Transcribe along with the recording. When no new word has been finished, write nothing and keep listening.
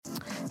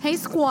Hey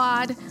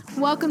squad,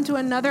 welcome to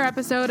another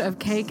episode of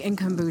Cake and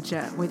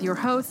Kombucha with your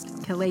host,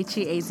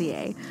 Kelechi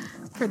Aza.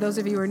 For those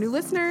of you who are new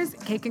listeners,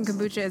 Cake and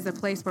Kombucha is a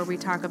place where we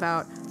talk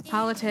about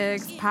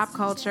politics, pop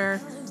culture,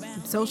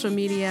 social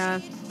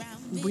media,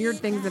 weird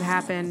things that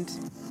happened.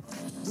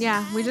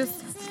 Yeah, we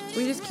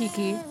just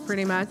kiki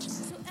pretty much.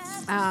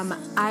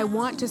 I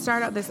want to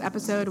start out this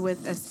episode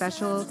with a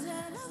special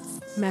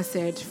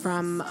message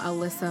from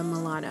Alyssa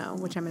Milano,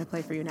 which I'm going to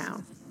play for you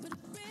now.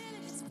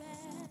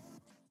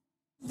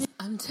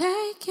 I'm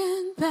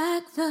taking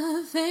back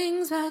the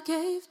things I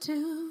gave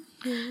to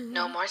you.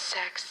 No more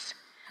sex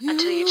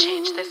until you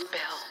change this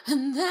bill.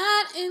 And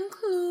that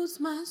includes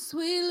my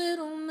sweet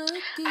little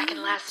nookie. I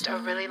can last a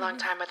really long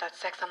time without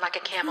sex. I'm like a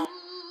camel.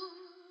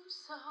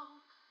 So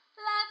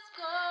let's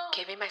go.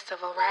 Give me my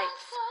civil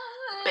rights,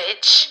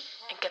 bitch,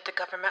 and get the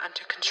government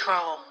under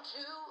control.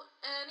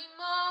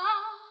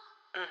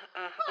 I'm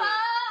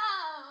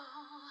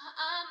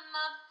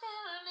not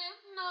feeling it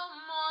no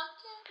more.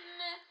 Getting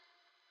it.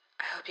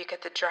 I hope you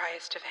get the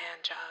driest of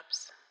hand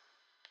jobs.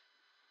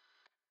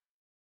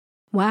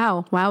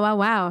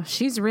 Wow.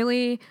 She's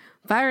really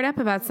fired up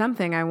about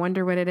something. I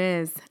wonder what it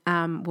is.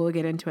 We'll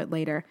get into it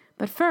later.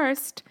 But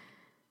first,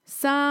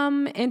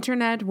 some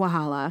internet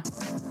wahala.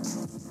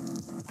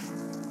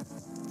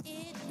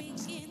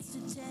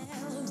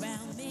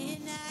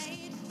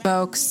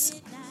 Folks,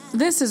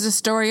 this is a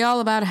story all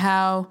about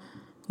how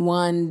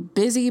one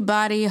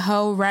busybody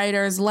hoe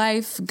writer's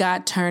life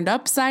got turned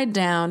upside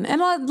down.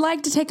 And I'd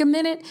like to take a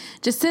minute,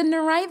 just sitting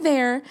there right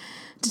there,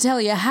 to tell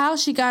you how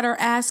she got her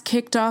ass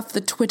kicked off the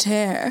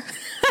Twitter.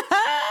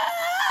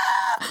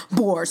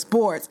 Bores.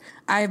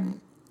 I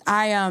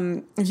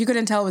if you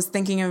couldn't tell, I was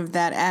thinking of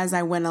that as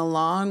I went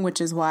along,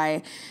 which is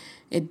why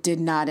it did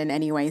not in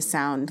any way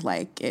sound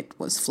like it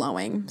was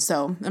flowing.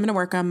 So I'm going to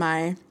work on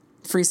my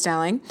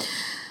freestyling.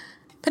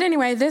 But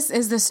anyway, this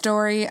is the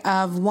story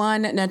of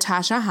one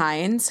Natasha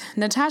Hines.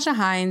 Natasha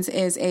Hines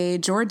is a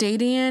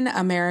Jordanian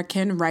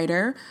American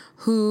writer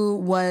who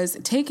was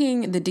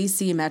taking the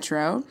DC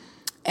Metro,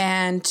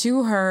 and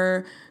to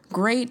her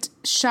great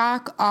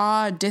shock,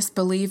 awe,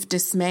 disbelief,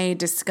 dismay,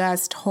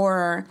 disgust,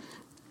 horror,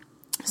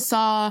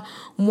 saw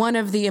one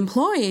of the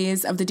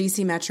employees of the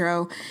DC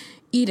Metro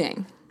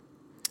eating.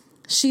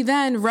 She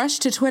then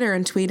rushed to Twitter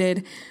and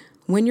tweeted,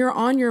 "When you're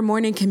on your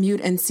morning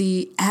commute and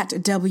see at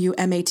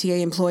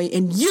WMATA employee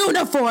in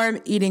uniform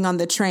eating on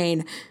the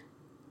train."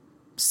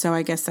 So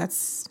I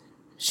guess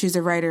she's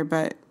a writer,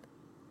 but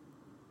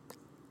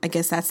I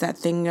guess that's that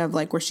thing of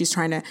like where she's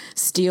trying to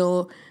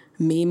steal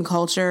meme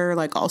culture,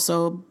 like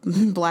also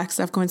black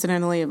stuff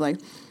coincidentally, of like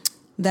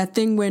that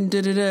thing when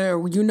da-da-da, or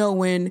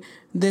when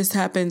this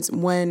happens,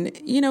 when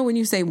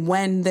you say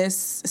when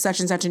this such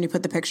and such and you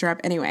put the picture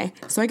up. Anyway,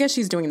 so I guess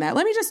she's doing that.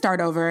 Let me just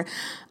start over.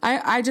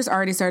 I just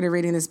already started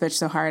reading this bitch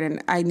so hard,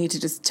 and I need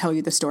to just tell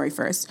you the story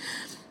first.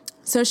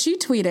 So she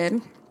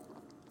tweeted,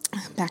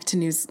 back to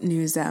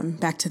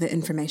the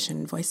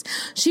information voice.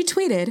 She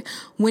tweeted,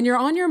 "When you're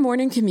on your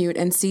morning commute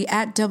and see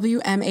at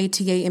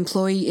WMATA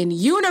employee in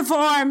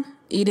uniform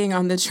eating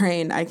on the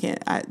train,"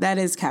 that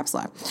is caps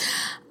lock.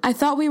 "I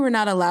thought we were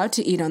not allowed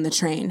to eat on the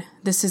train.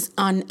 This is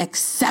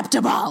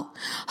unacceptable.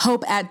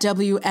 Hope at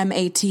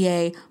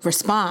WMATA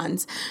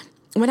responds.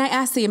 When I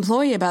asked the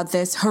employee about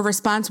this, her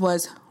response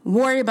was,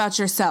 'Worry about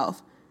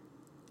yourself.'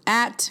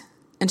 And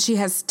she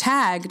has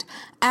tagged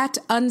at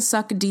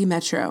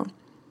UnsuckDMetro,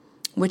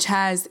 which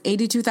has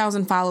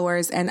 82,000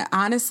 followers. And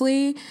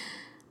honestly,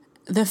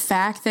 the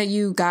fact that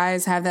you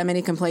guys have that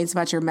many complaints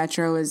about your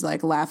metro is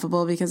like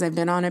laughable, because I've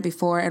been on it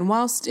before. And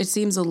whilst it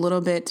seems a little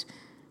bit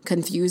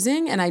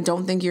confusing, and I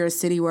don't think you're a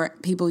city where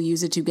people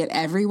use it to get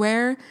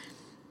everywhere,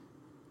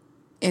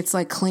 it's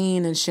like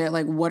clean and shit.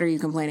 Like, what are you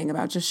complaining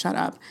about? Just shut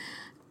up.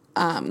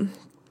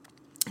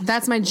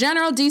 That's my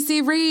general DC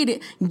read.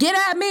 Get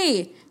at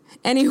me.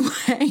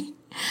 Anyway,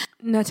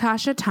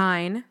 Natasha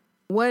Tyne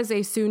was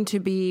a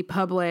soon-to-be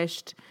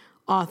published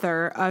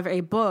author of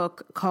a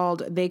book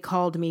called They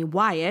Called Me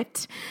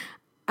Wyatt.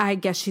 I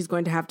guess she's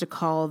going to have to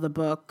call the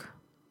book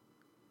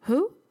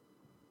who?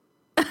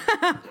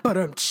 But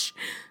I'm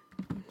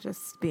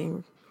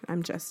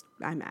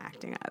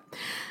acting up.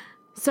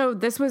 So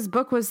this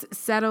book was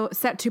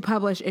set to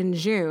publish in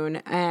June,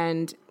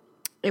 and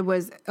it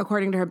was,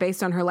 according to her,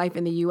 based on her life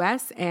in the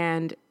U.S.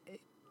 and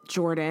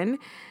Jordan,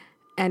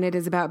 and it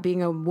is about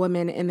being a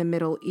woman in the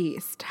Middle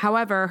East.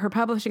 However, her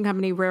publishing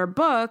company, Rare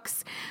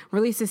Books,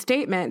 released a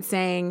statement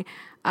saying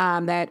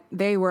that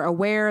they were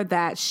aware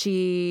that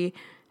she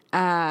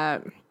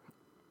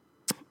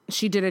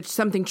did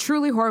something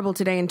truly horrible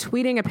today in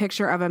tweeting a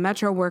picture of a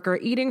Metro worker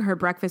eating her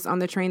breakfast on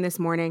the train this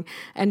morning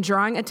and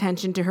drawing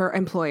attention to her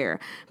employer.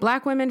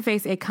 Black women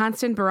face a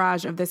constant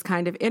barrage of this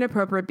kind of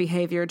inappropriate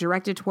behavior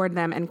directed toward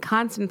them and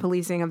constant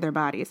policing of their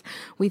bodies.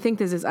 We think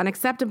this is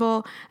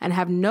unacceptable and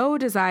have no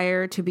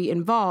desire to be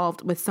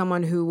involved with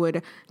someone who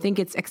would think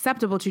it's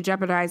acceptable to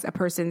jeopardize a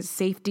person's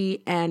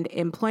safety and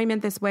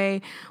employment this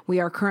way. We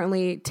are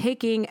currently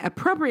taking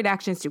appropriate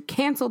actions to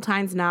cancel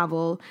Tyne's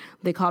novel,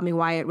 They Called Me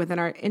Wyatt, within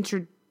our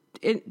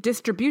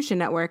distribution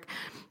network.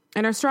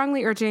 and are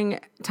strongly urging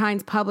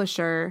Tyne's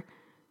publisher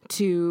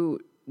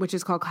which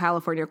is called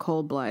California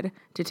Cold Blood,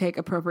 to take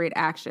appropriate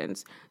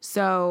actions.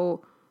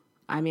 So,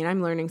 I mean,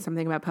 I'm learning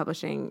something about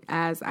publishing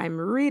as I'm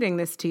reading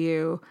this to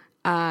you.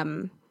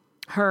 The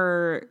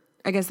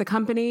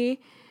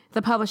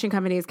publishing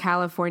company is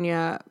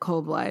California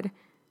Cold Blood,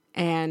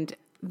 and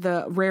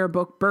the Rare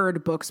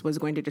Bird Books was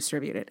going to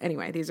distribute it.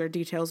 Anyway, these are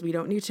details we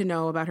don't need to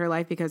know about her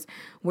life because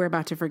we're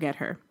about to forget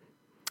her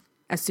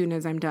as soon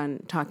as I'm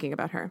done talking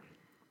about her.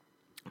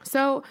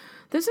 So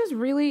this is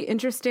really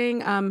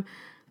interesting.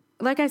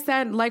 Like I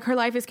said, like, her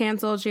life is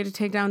canceled. She had to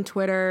take down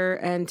Twitter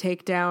and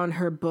take down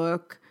her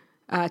book,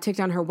 take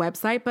down her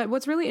website. But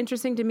what's really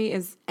interesting to me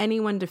is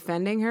anyone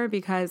defending her,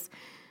 because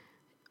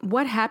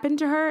what happened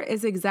to her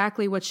is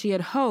exactly what she had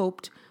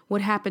hoped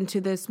would happen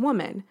to this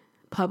woman.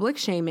 Public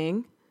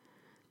shaming.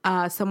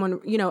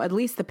 Someone, at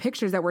least the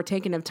pictures that were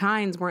taken of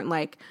Tynes weren't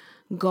like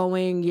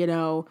going,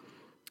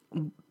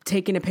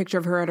 taking a picture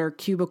of her at her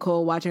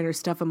cubicle, watching her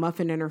stuff a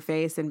muffin in her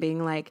face and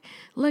being like,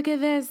 look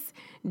at this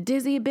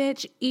dizzy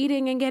bitch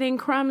eating and getting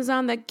crumbs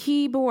on the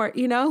keyboard,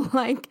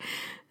 like,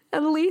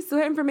 at least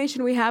the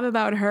information we have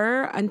about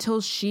her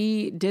until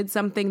she did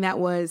something that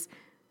was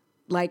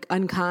like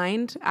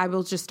unkind. I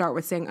will just start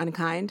with saying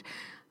unkind.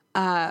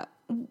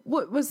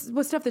 What was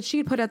stuff that she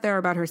had put out there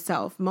about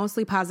herself,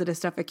 mostly positive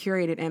stuff, a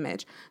curated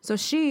image. So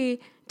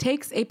she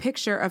takes a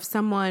picture of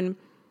someone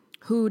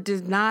who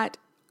did not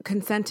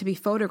consent to be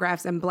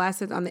photographed and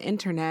blasts it on the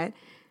internet.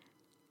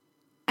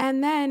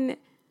 And then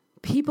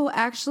people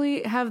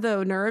actually have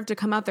the nerve to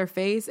come out their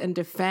face and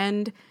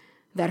defend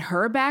that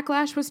her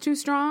backlash was too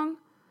strong.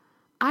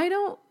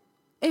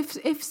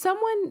 If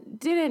someone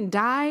didn't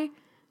die,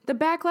 the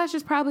backlash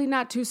is probably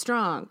not too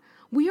strong.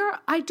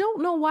 I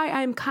don't know why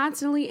I'm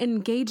constantly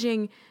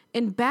engaging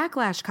in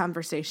backlash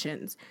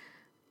conversations.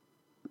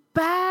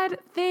 Bad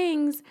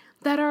things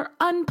that are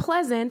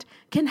unpleasant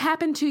can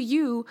happen to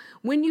you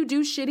when you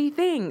do shitty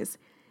things.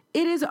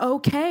 It is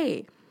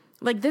okay.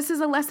 Like, this is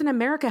a lesson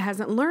America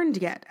hasn't learned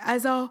yet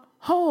as a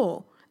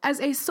whole, as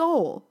a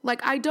soul.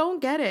 Like, I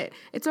don't get it.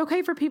 It's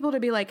okay for people to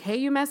be like, hey,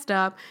 you messed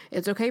up.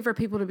 It's okay for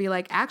people to be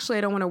like, actually,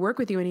 I don't want to work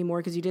with you anymore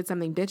because you did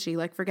something bitchy.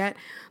 Like, forget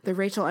the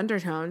racial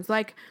undertones.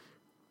 Like,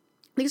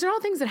 these are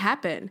all things that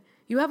happen.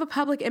 You have a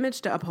public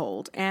image to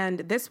uphold.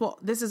 And this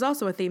is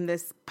also a theme,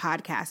 this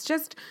podcast.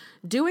 Just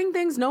doing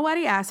things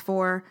nobody asked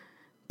for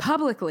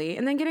publicly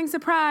and then getting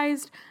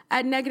surprised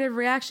at negative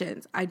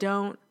reactions. I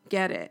don't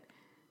get it.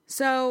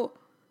 So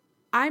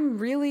I'm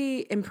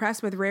really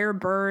impressed with Rare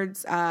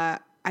Birds. I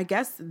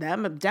guess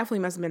them definitely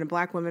must have been a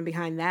Black woman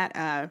behind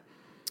that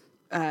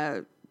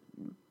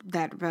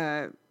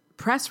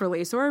press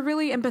release, or a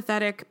really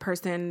empathetic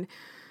person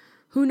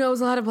who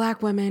knows a lot of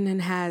Black women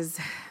and has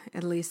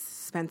at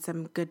least spent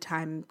some good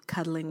time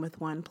cuddling with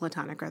one,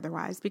 platonic or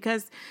otherwise.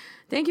 Because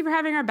thank you for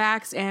having our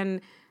backs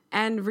and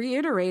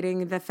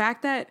reiterating the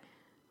fact that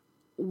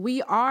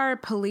we are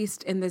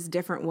policed in this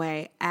different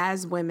way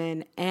as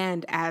women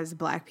and as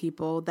Black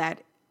people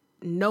that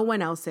no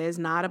one else is.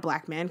 Not a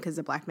Black man, because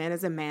a Black man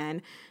is a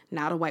man.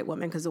 Not a white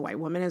woman, because a white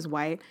woman is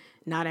white.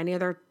 Not any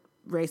other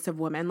race of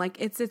woman. Like,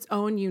 it's its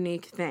own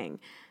unique thing.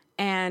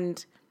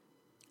 And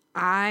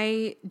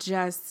the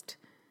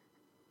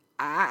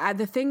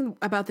thing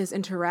about this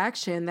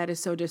interaction that is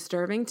so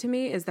disturbing to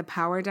me is the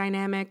power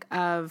dynamic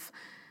of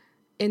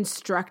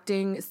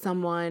instructing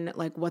someone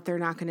like what they're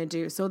not going to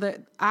do. So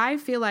that I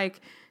feel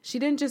like she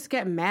didn't just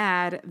get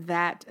mad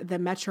that the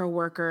Metro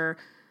worker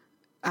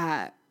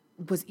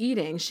was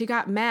eating. She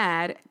got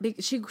mad.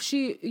 She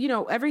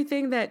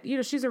everything that,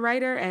 she's a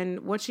writer,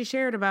 and what she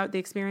shared about the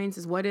experience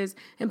is what is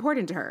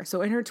important to her.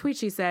 So in her tweet,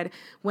 she said,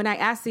 when I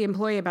asked the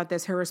employee about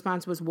this, her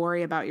response was,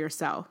 worry about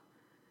yourself.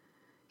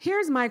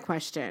 Here's my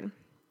question.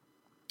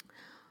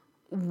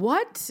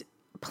 What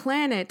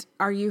planet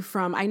are you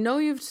from? I know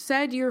you've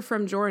said you're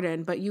from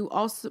Jordan, but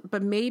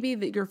maybe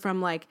that you're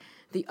from like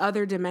the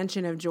other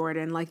dimension of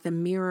Jordan, like the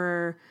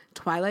mirror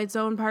Twilight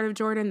Zone part of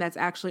Jordan that's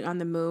actually on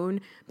the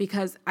moon,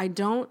 because I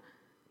don't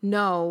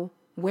know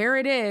where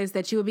it is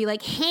that you would be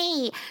like,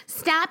 hey,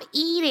 stop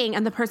eating.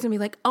 And the person would be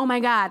like, oh my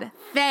God,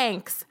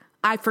 thanks.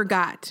 I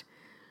forgot.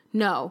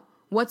 No,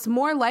 what's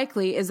more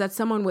likely is that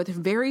someone with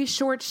very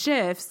short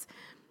shifts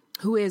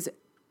who is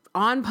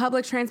on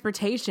public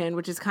transportation,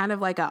 which is kind of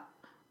like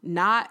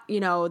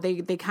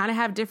they kind of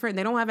have different,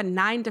 they don't have a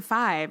 9 to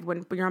 5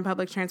 when you're on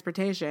public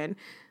transportation,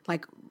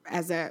 like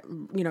as a,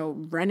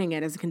 running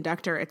it as a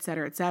conductor, et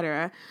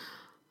cetera,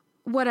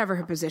 whatever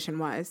her position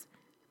was.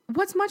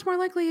 What's much more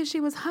likely is she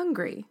was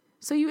hungry.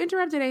 So you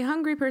interrupted a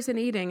hungry person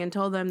eating and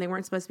told them they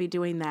weren't supposed to be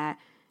doing that.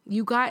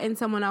 You got in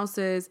someone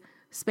else's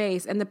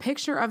space, and the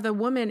picture of the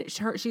woman,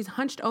 she's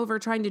hunched over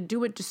trying to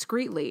do it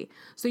discreetly.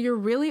 So you're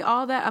really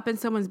all that up in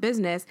someone's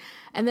business,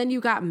 and then you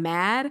got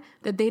mad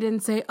that they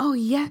didn't say, oh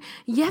yeah,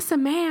 yes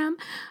ma'am,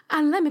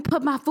 and let me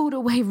put my food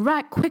away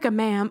right quicker,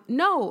 ma'am.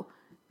 No,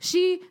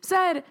 she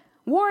said,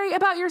 worry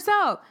about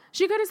yourself.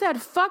 She could have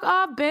said, fuck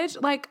off,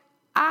 bitch. Like,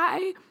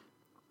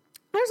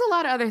 there's a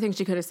lot of other things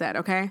she could have said,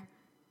 okay?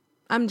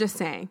 I'm just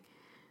saying.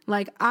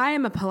 Like, I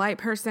am a polite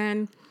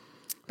person.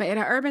 But in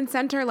an urban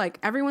center, like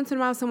every once in a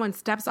while, someone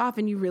steps off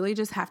and you really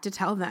just have to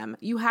tell them.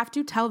 You have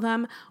to tell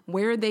them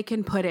where they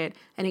can put it.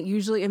 And it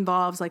usually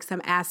involves like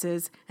some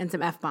asses and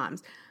some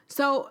F-bombs.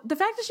 So the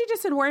fact that she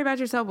just said, worry about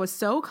yourself was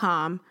so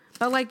calm.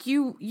 But like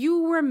you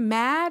were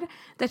mad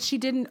that she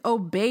didn't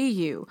obey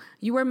you.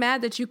 You were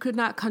mad that you could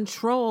not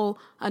control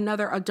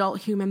another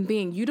adult human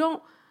being. You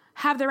don't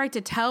have the right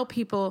to tell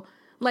people,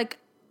 like,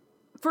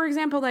 for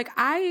example, like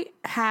I'm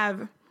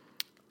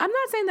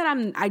not saying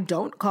that I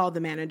don't call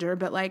the manager,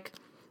 but like,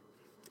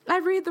 I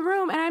read the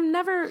room and I'm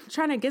never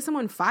trying to get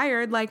someone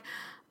fired. Like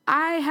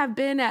I have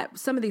been at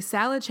some of these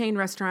salad chain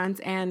restaurants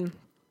and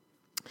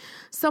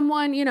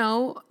someone,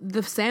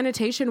 the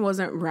sanitation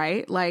wasn't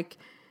right. Like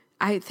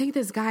I think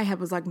this guy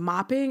was like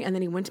mopping and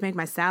then he went to make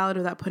my salad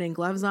without putting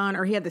gloves on,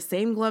 or he had the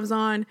same gloves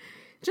on,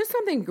 just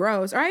something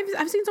gross. Or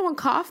I've seen someone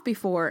cough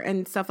before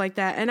and stuff like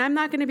that. And I'm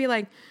not going to be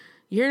like,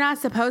 you're not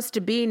supposed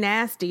to be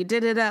nasty.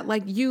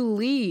 Like you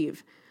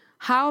leave.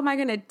 How am I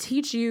going to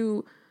teach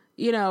you,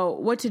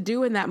 what to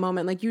do in that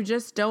moment? Like you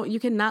just don't, you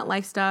can not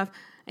like stuff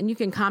and you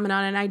can comment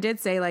on it. And I did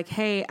say like,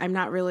 hey, I'm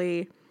not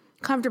really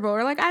comfortable.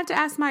 Or like I have to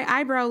ask my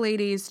eyebrow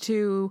ladies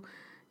to,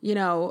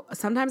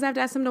 sometimes I have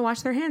to ask them to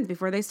wash their hands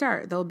before they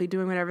start. They'll be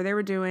doing whatever they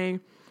were doing.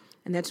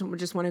 And they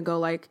just want to go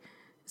like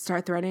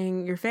start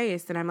threading your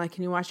face. And I'm like,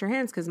 can you wash your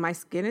hands? Because my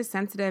skin is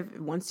sensitive.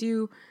 Once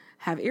you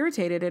have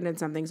irritated it and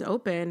something's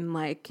open,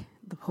 like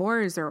the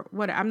pores or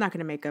what, I'm not going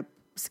to make up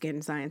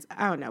skin science.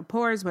 I don't know,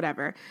 pores,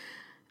 whatever.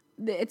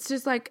 It's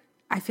just like,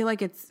 I feel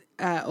like it's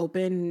an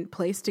open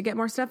place to get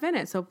more stuff in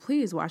it. So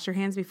please wash your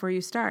hands before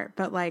you start.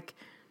 But like,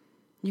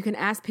 you can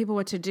ask people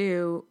what to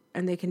do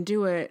and they can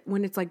do it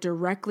when it's like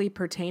directly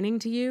pertaining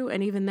to you.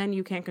 And even then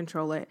you can't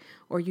control it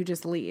or you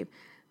just leave.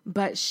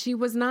 But she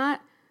was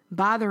not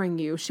bothering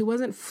you. She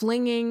wasn't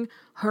flinging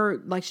her,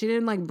 like she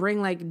didn't like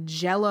bring like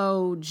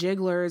Jello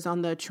jigglers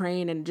on the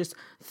train and just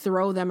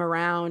throw them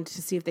around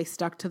to see if they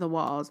stuck to the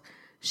walls.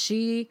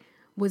 She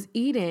was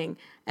eating.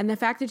 And the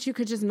fact that you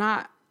could just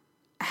not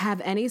have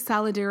any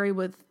solidarity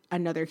with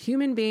another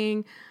human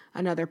being,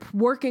 another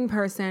working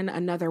person,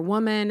 another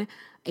woman,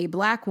 a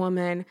Black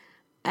woman,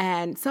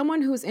 and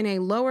someone who's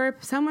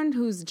someone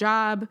whose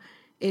job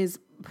is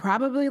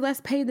probably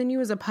less paid than you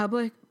as a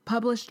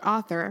published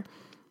author,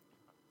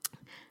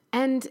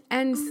 and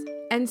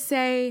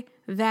say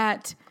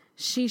that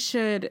she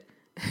should,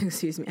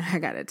 excuse me, I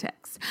got a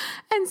text,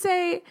 and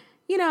say,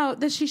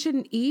 that she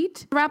shouldn't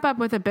eat. Wrap up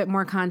with a bit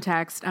more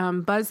context.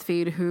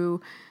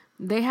 BuzzFeed,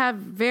 they have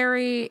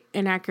very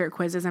inaccurate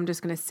quizzes. I'm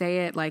just going to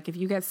say it. Like if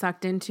you get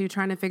sucked into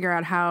trying to figure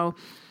out how,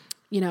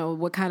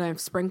 what kind of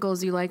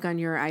sprinkles you like on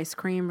your ice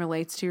cream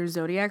relates to your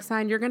zodiac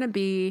sign, you're going to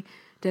be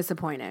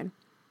disappointed.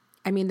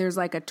 I mean, there's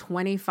like a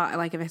 25,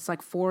 like if it's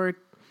like four,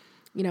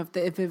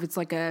 if it's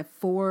like a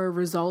 4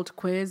 result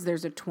quiz,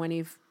 there's a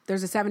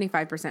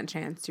 75%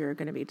 chance you're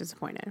going to be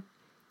disappointed.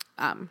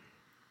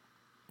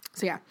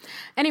 So yeah,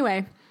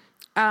 anyway,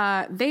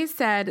 they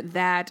said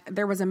that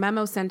there was a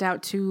memo sent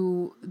out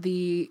to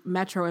the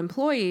Metro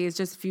employees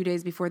just a few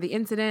days before the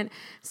incident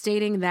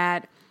stating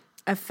that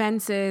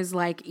offenses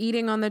like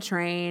eating on the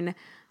train,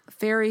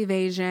 fare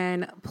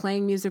evasion,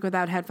 playing music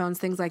without headphones,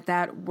 things like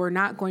that were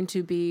not going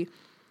to be,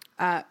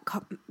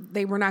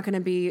 they were not going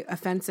to be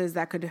offenses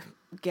that could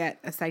get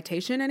a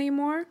citation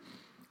anymore.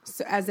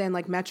 So as in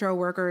like Metro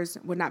workers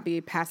would not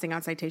be passing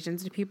out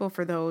citations to people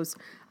for those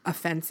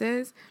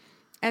offenses.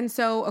 And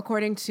so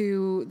according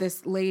to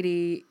this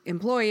lady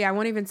employee, I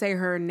won't even say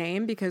her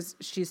name because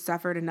she's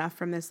suffered enough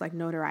from this like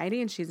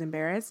notoriety and she's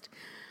embarrassed.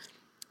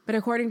 But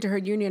according to her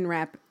union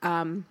rep,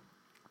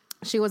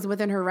 she was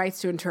within her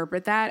rights to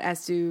interpret that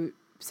as to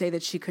say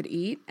that she could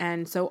eat.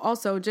 And so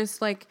also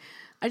just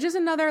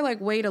another like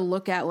way to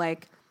look at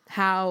like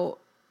how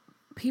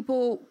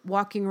people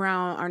walking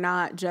around are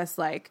not just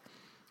like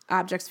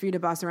objects for you to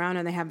boss around,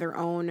 and they have their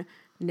own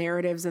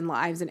narratives and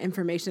lives and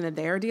information that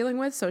they are dealing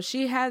with. So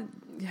she had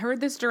heard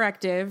this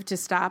directive to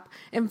stop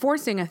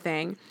enforcing a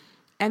thing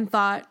and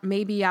thought,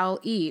 maybe I'll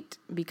eat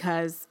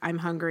because I'm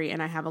hungry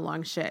and I have a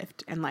long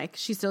shift. And like,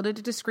 she still did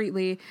it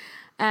discreetly.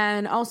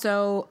 And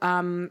also,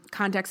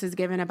 context is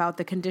given about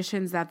the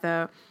conditions that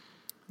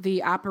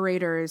the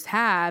operators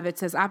have. It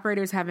says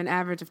operators have an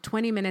average of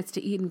 20 minutes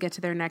to eat and get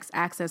to their next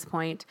access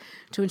point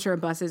to ensure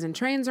buses and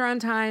trains are on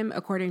time,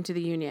 according to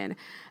the union.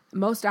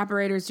 Most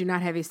operators do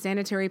not have a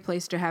sanitary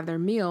place to have their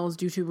meals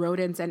due to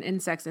rodents and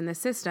insects in the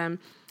system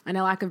and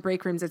a lack of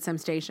break rooms at some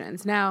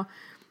stations. Now,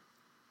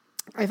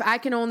 if I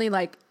could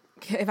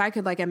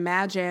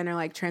imagine or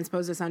like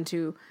transpose this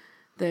onto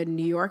the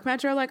New York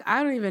Metro, like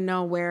I don't even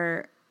know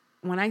where,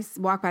 when I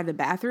walk by the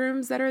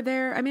bathrooms that are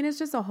there, I mean, it's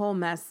just a whole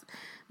mess.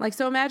 Like,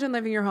 so imagine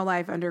living your whole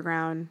life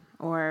underground,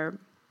 or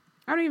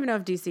I don't even know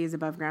if DC is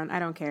above ground. I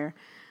don't care.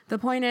 The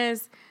point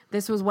is,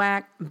 this was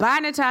whack. Bye,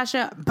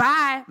 Natasha.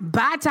 Bye.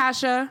 Bye,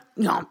 Tasha.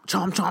 Chomp,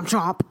 chomp, chomp,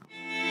 chomp.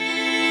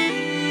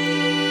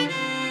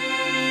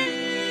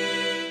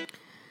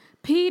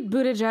 Pete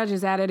Buttigieg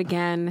is at it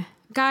again.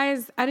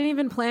 Guys, I didn't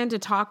even plan to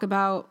talk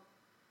about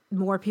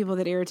more people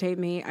that irritate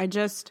me.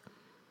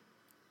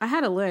 I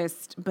had a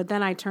list, but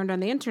then I turned on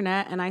the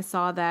internet and I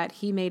saw that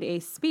he made a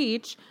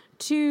speech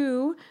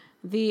to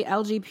the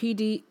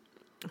LGBT,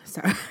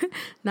 sorry,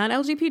 not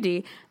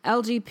LGBT,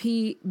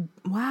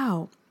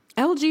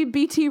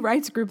 LGBT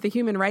rights group, the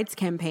Human Rights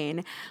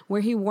Campaign,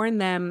 where he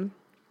warned them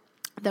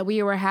that we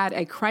had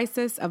a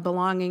crisis of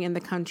belonging in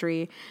the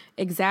country,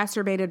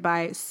 exacerbated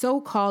by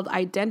so-called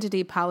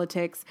identity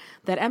politics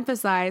that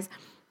emphasize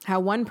how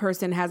one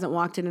person hasn't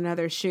walked in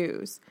another's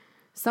shoes.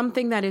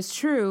 Something that is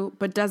true,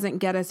 but doesn't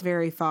get us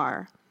very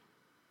far.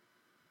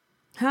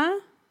 Huh?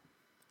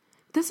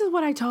 This is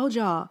what I told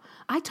y'all.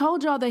 I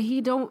told y'all that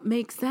he don't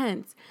make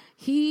sense.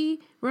 He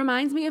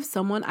reminds me of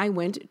someone I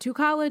went to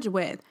college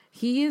with.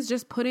 He is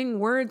just putting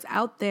words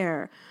out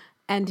there.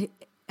 And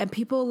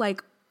people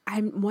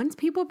once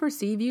people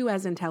perceive you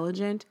as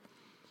intelligent,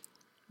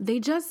 they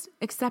just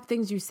accept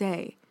things you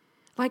say.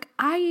 Like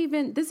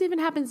this even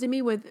happens to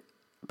me with,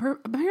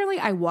 apparently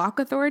I walk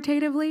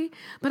authoritatively,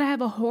 but I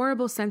have a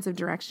horrible sense of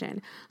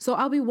direction. So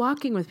I'll be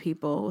walking with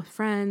people, with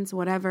friends,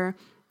 whatever.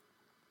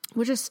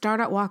 We'll just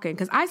start out walking,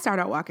 because I start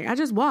out walking. I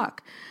just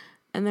walk.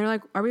 And they're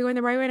like, are we going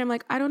the right way? And I'm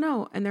like, I don't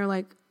know. And they're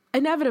like,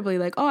 inevitably,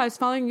 like, oh, I was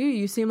following you.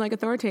 You seem like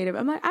authoritative.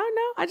 I'm like, I don't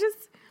know.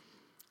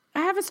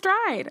 I have a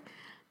stride.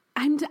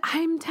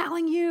 I'm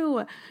telling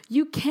you,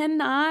 you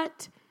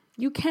cannot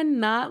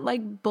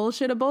like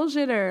bullshit a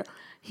bullshitter.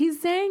 He's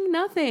saying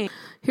nothing.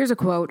 Here's a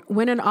quote.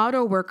 When an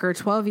auto worker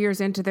 12 years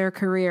into their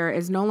career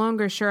is no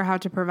longer sure how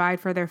to provide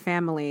for their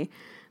family,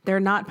 they're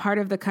not part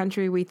of the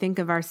country we think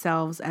of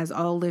ourselves as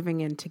all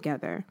living in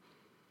together.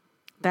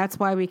 That's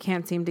why we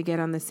can't seem to get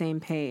on the same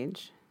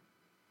page.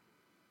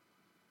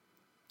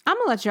 I'm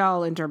going to let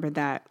y'all interpret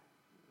that.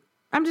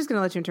 I'm just going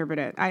to let you interpret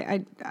it.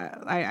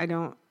 I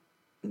don't,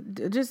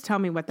 just tell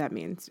me what that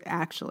means,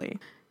 actually.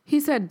 He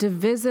said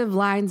divisive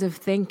lines of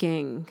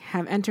thinking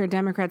have entered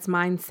Democrats'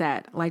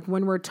 mindset, like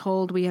when we're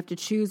told we have to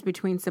choose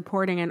between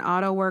supporting an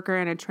auto worker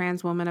and a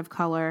trans woman of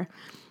color,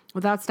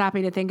 without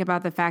stopping to think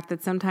about the fact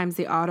that sometimes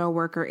the auto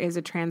worker is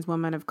a trans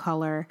woman of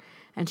color,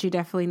 and she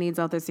definitely needs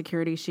all the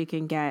security she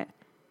can get.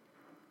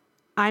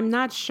 I'm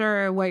not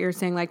sure what you're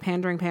saying, like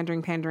pandering,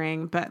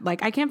 but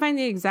like I can't find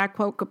the exact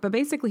quote, but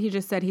basically he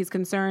just said he's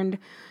concerned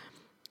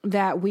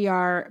that we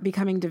are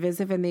becoming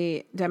divisive in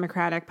the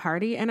Democratic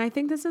Party. And I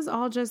think this is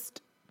all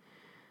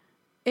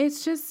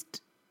it's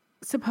just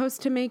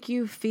supposed to make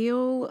you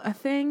feel a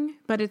thing,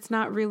 but it's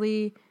not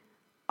really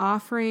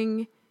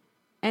offering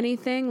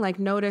anything. Like,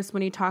 notice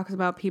when he talks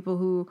about people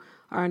who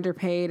are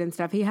underpaid and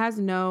stuff, he has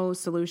no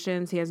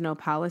solutions. He has no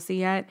policy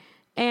yet.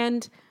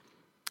 And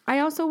I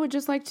also would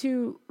just like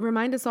to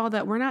remind us all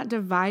that we're not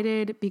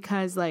divided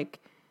because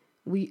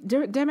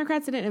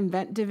Democrats didn't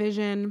invent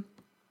division.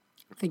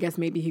 I guess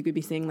maybe he could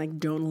be saying like,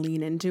 don't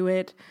lean into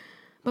it,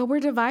 but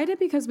we're divided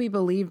because we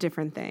believe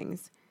different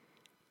things.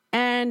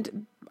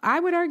 And I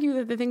would argue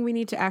that the thing we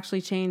need to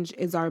actually change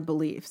is our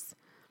beliefs.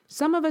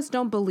 Some of us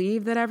don't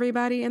believe that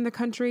everybody in the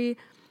country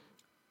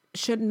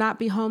should not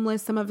be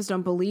homeless. Some of us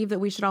don't believe that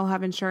we should all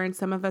have insurance.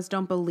 Some of us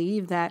don't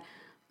believe that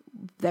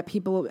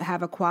people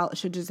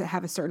should just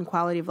have a certain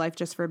quality of life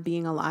just for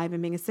being alive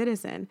and being a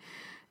citizen.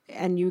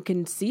 And you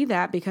can see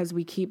that because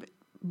we keep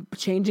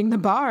moving the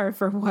bar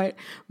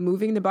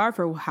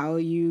for how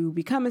you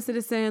become a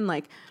citizen,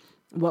 like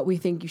what we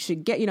think you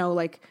should get,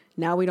 like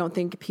now we don't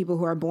think people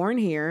who are born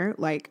here,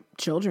 like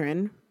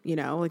children,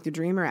 like the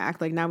Dreamer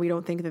Act, like now we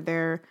don't think that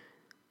they're,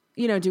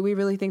 do we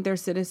really think they're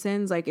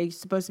citizens? Like it's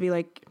supposed to be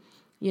like,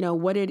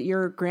 what did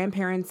your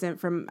grandparents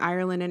from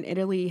Ireland and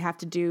Italy have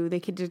to do? They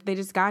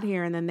just got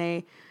here and then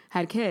they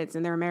had kids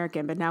and they're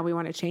American, but now we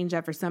want to change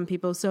that for some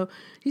people. So do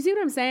you see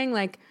what I'm saying?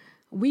 Like,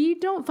 we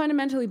don't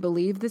fundamentally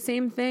believe the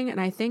same thing.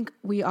 And I think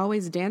we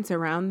always dance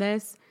around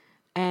this.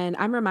 And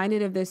I'm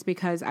reminded of this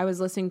because I was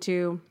listening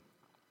to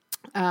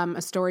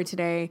a story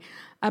today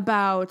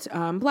about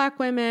Black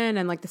women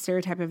and like the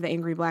stereotype of the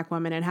angry Black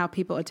woman and how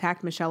people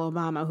attacked Michelle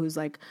Obama, who's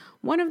like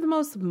one of the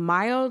most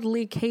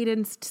mildly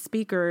cadenced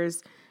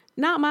speakers.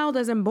 Not mild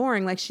as in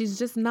boring. Like she's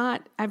just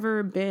not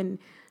ever been,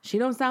 she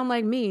don't sound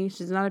like me.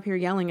 She's not up here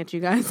yelling at you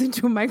guys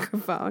into a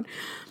microphone.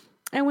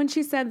 And when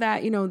she said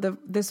that,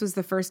 this was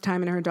the first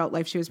time in her adult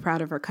life she was proud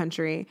of her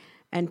country,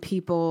 and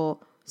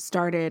people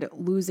started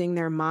losing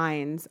their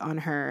minds on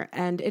her.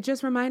 And it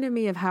just reminded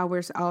me of how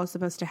we're all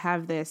supposed to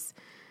have this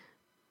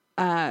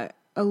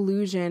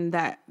illusion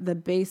that the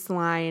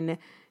baseline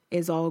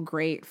is all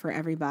great for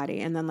everybody.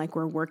 And then like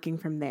we're working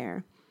from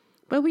there.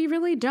 But we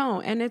really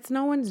don't. And it's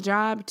no one's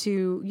job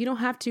you don't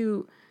have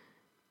to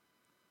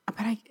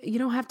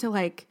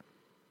like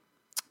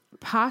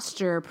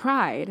posture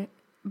pride.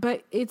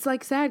 But it's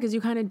like sad because you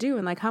kind of do.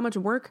 And like, how much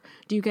work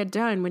do you get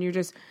done when you're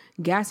just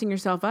gassing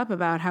yourself up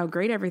about how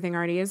great everything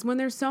already is, when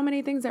there's so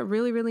many things that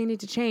really, really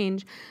need to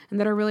change and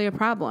that are really a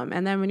problem?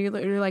 And then when you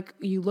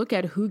look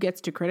at who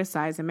gets to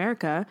criticize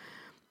America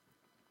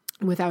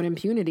without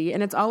impunity,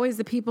 and it's always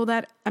the people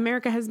that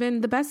America has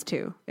been the best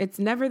to. It's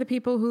never the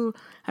people who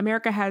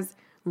America has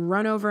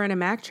run over in a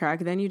Mack truck.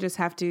 Then you're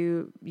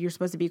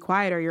supposed to be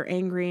quiet, or you're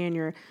angry and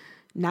you're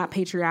not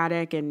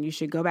patriotic and you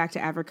should go back to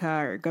Africa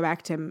or go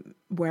back to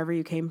wherever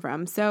you came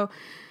from. So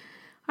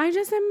I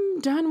just am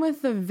done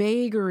with the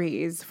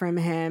vagaries from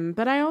him.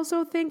 But I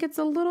also think it's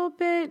a little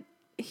bit,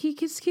 he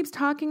just keeps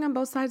talking on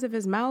both sides of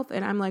his mouth.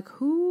 And I'm like,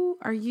 who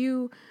are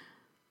you?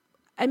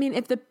 I mean,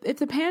 if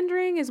the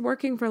pandering is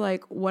working for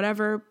like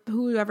whoever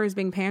is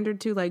being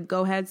pandered to, like,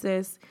 go ahead,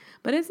 sis.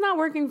 But it's not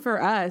working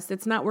for us.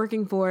 It's not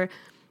working for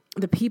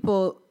the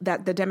people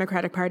that the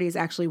Democratic Party is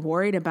actually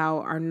worried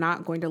about are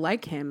not going to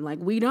like him. Like,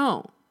 we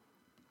don't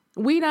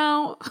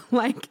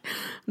like,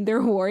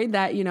 they're worried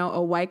that,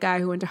 a white guy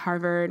who went to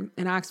Harvard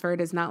and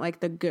Oxford is not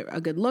like a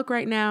good look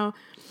right now.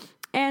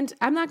 And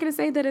I'm not going to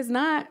say that it's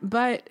not,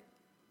 but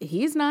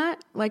he's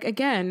not. Like,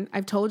 again,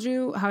 I've told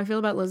you how I feel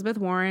about Elizabeth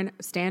Warren,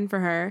 stand for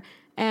her.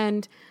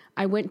 And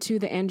I went to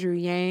the Andrew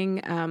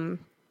Yang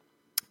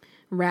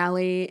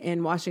rally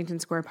in Washington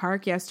Square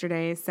Park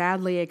yesterday.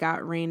 Sadly, it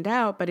got rained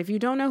out. But if you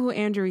don't know who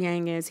Andrew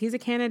Yang is, he's a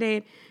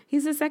candidate.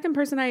 He's the second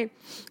person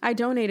I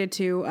donated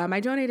to. I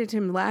donated to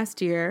him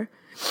last year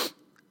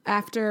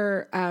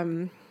after,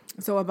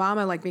 so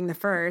Obama, like, being the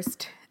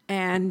first.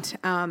 And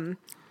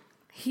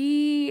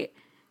he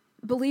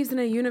believes in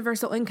a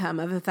universal income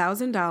of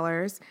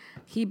 $1,000.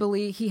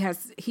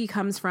 He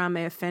comes from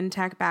a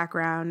fintech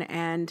background,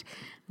 and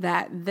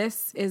that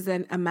this is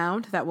an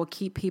amount that will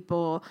keep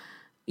people,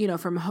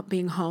 from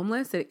being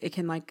homeless. It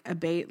can, like,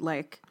 abate,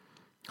 like,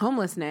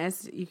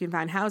 homelessness. You can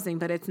find housing,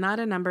 but it's not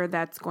a number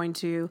that's going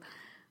to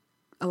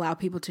allow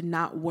people to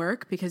not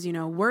work because,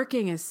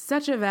 working is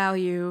such a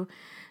value.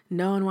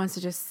 No one wants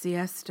to just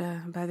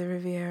siesta by the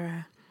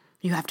Riviera.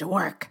 You have to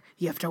work.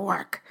 You have to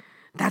work.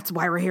 That's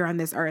why we're here on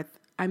this earth.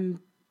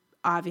 I'm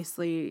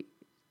obviously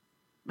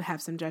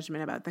have some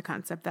judgment about the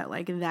concept that,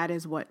 like, that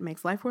is what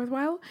makes life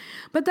worthwhile.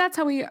 But that's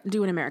how we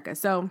do in America.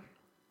 So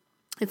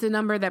it's a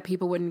number that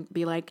people wouldn't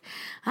be like,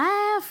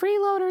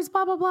 freeloaders,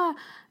 blah, blah, blah.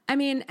 I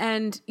mean,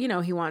 and,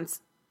 he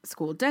wants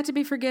school debt to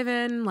be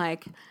forgiven.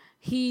 Like,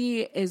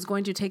 he is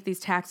going to take these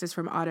taxes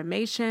from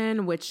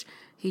automation, which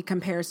he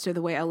compares to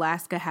the way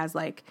Alaska has,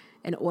 like,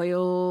 an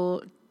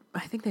oil,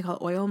 I think they call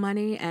it oil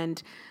money.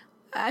 And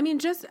I mean,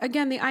 just,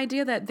 again, the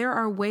idea that there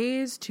are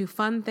ways to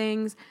fund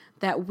things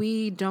that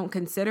we don't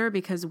consider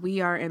because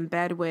we are in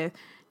bed with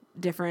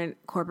different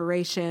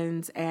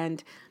corporations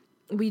and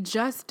we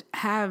just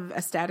have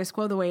a status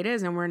quo the way it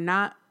is. And we're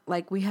not,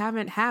 like, we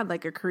haven't had,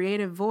 like, a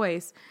creative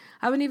voice.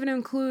 I would even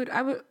even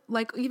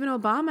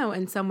Obama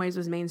in some ways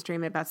was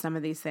mainstream about some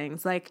of these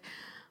things. Like,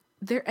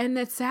 and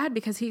it's sad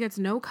because he gets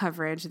no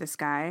coverage, this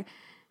guy.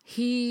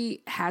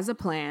 He has a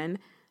plan.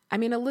 I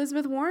mean,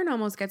 Elizabeth Warren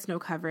almost gets no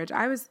coverage.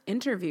 I was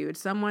interviewed.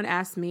 Someone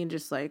asked me,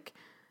 just like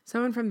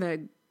someone from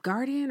the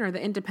Guardian or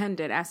the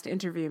Independent asked to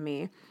interview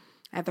me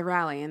at the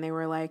rally. And they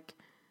were like,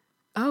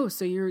 oh,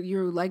 so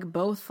you're like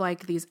both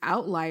like these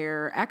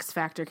outlier X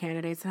Factor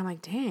candidates. And I'm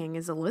like, dang,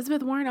 is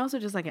Elizabeth Warren also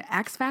just like an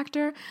X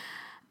Factor?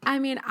 I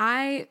mean,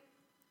 I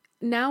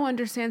now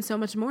understand so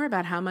much more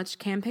about how much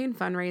campaign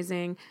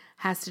fundraising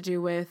has to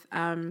do with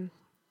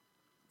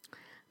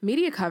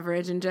media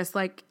coverage and just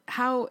like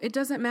how it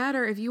doesn't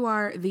matter if you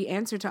are the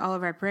answer to all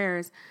of our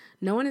prayers.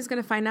 No one is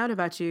going to find out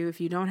about you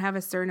if you don't have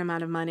a certain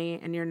amount of money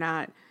and you're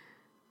not,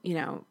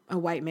 a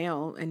white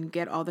male and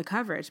get all the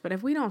coverage. But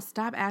if we don't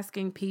stop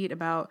asking Pete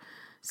about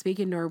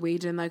speaking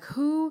Norwegian, like,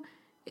 who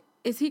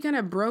is he going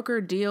to broker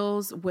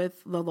deals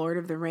with the Lord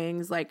of the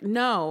Rings? Like,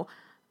 no,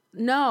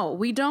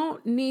 we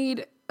don't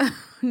need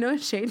no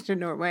shade to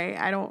Norway.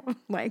 I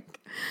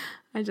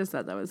just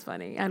thought that was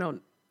funny. I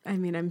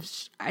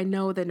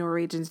know that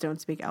Norwegians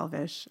don't speak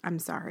Elvish. I'm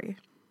sorry.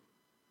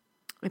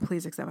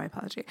 Please accept my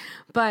apology.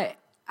 But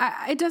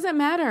it doesn't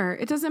matter.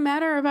 It doesn't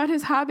matter about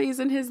his hobbies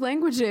and his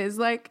languages.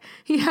 Like,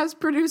 he has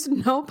produced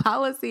no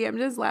policy. I'm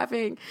just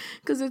laughing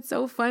because it's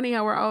so funny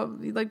how we're all,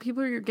 like,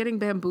 people are getting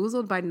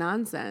bamboozled by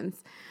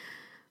nonsense.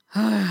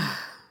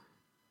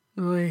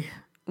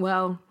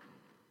 Well,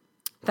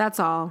 that's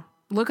all.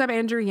 Look up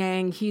Andrew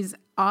Yang. He's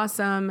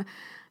awesome.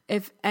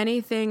 If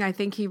anything, I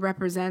think he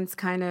represents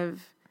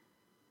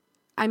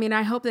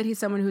I hope that he's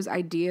someone whose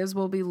ideas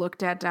will be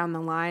looked at down the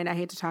line. I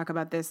hate to talk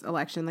about this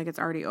election like it's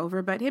already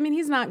over, but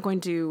he's not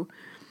going to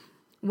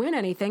win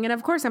anything. And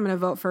of course I'm going to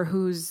vote for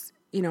who's,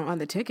 on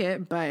the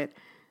ticket, but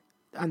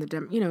on the,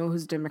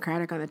 who's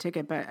Democratic on the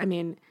ticket. But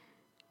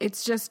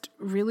it's just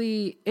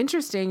really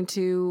interesting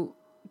to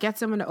get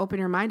someone to open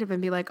your mind up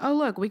and be like, oh,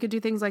 look, we could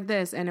do things like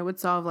this. And it would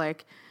solve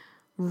like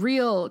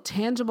real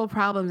tangible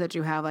problems that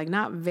you have, like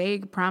not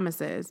vague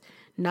promises,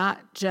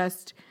 not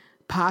just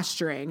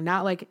posturing,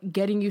 not like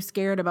getting you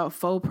scared about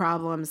faux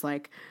problems,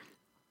 like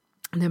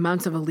the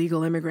amounts of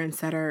illegal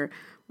immigrants that are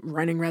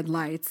running red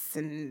lights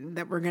and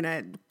that we're going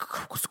to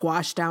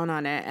squash down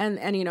on it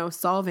and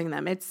solving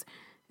them. It's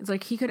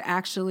like he could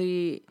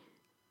actually,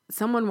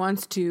 someone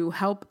wants to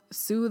help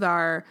soothe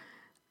our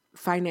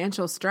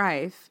financial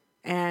strife.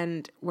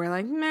 And we're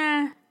like,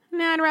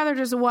 I'd rather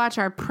just watch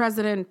our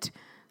president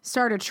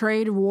start a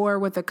trade war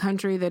with a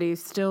country that he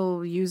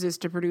still uses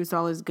to produce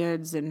all his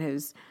goods and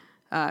his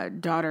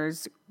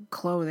daughter's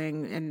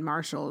clothing and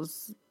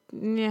Marshalls.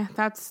 Yeah,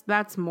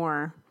 that's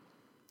more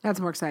That's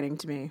more exciting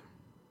to me.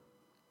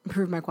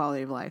 Improve my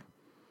quality of life.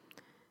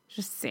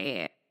 Just say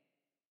it.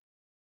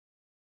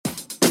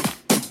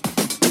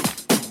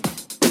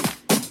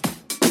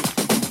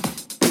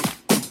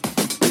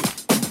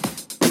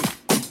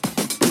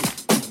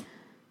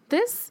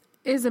 This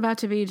is about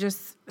to be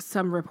just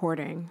some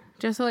reporting,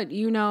 just to let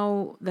you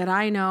know that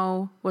I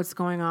know what's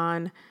going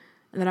on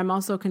and that I'm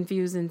also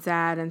confused and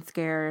sad and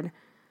scared.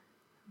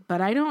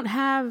 But I don't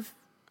have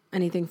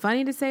anything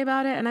funny to say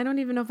about it, and I don't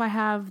even know if I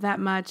have that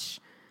much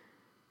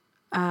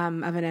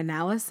of an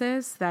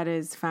analysis that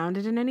is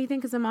founded in anything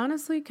because I'm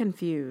honestly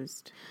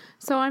confused.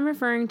 So I'm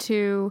referring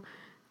to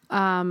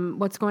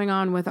what's going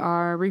on with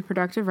our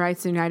reproductive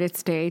rights in the United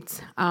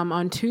States.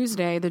 On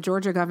Tuesday, the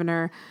Georgia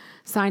governor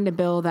signed a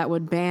bill that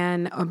would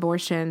ban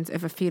abortions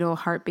if a fetal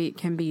heartbeat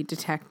can be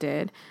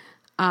detected.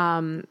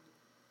 And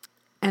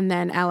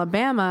then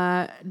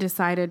Alabama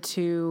decided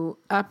to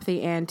up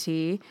the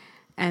ante,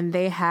 and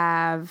they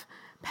have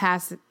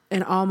passed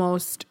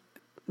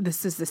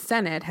this is the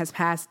Senate, has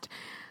passed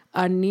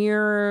a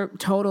near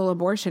total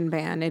abortion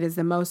ban. It is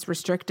the most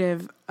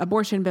restrictive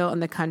abortion bill in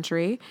the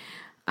country.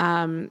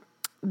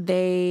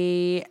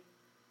 They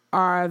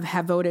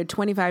have voted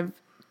 25-6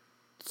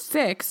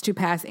 to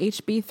pass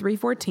HB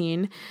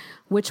 314,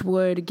 which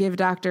would give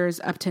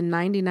doctors up to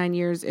 99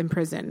 years in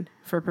prison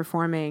for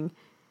performing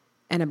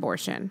an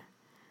abortion.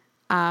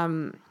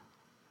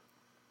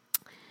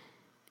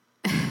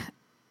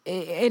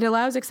 It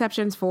allows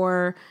exceptions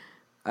for,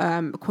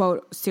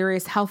 quote,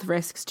 serious health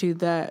risks to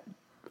the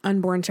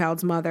unborn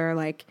child's mother,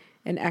 like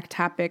an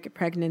ectopic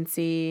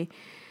pregnancy,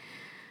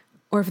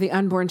 or if the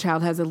unborn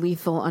child has a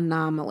lethal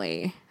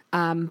anomaly.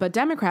 But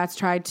Democrats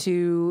tried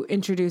to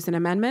introduce an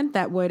amendment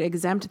that would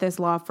exempt this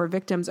law for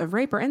victims of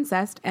rape or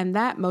incest, and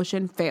that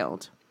motion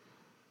failed.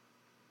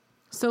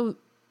 So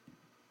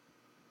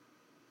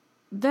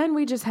then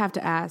we just have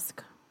to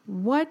ask,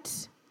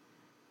 what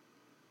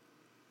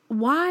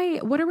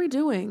are we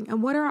doing?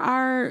 And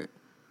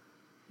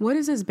what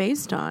is this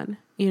based on?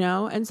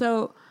 And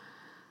so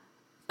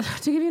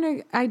to give you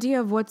an idea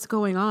of what's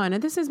going on,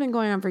 and this has been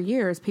going on for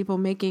years, people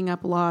making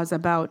up laws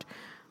about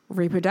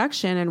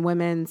reproduction and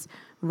women's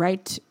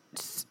right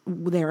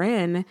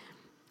therein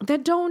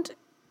that don't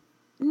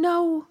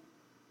know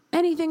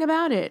anything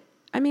about it.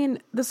 I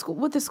mean, the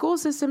school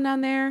system down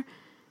there,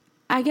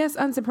 I guess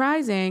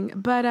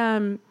unsurprising,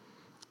 but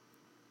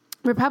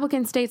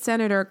Republican State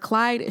Senator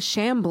Clyde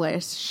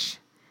Chambliss,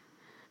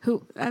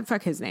 who,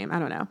 fuck his name, I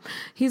don't know.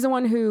 He's the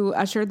one who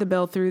ushered the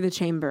bill through the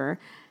chamber.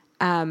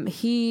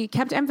 He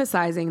kept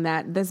emphasizing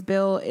that this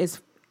bill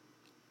is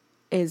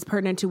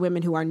pertinent to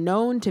women who are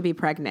known to be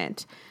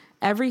pregnant.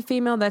 Every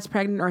female that's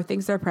pregnant or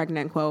thinks they're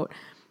pregnant, quote,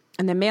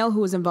 and the male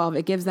who is involved,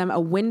 it gives them a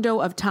window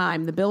of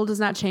time. The bill does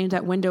not change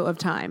that window of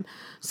time.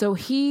 So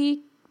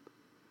he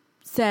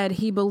said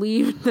he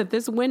believed that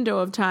this window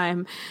of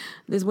time,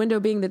 this window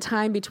being the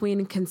time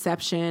between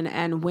conception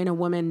and when a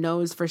woman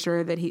knows for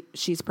sure that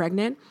she's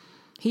pregnant,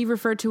 he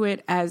referred to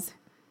it as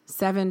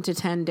 7 to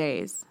 10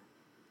 days.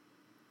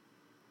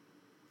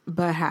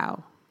 But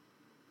how?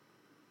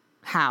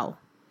 How?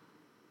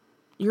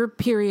 Your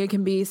period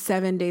can be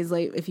 7 days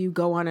late if you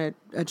go on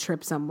a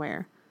trip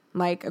somewhere.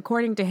 Like,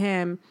 according to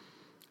him,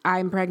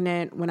 I'm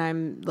pregnant when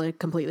I'm like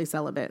completely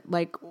celibate.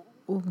 Like,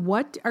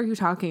 what are you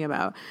talking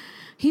about?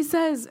 He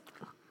says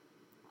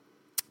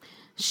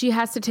she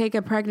has to take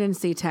a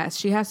pregnancy test.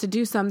 She has to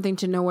do something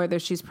to know whether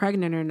she's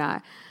pregnant or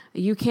not.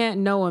 You can't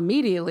know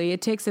immediately.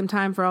 It takes some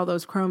time for all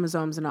those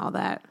chromosomes and all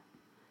that.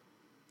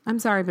 I'm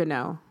sorry, but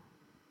no.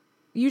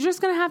 You're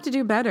just going to have to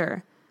do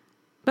better.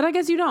 But I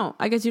guess you don't.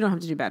 I guess you don't have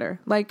to do better.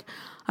 Like,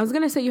 I was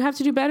going to say, you have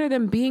to do better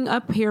than being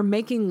up here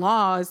making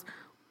laws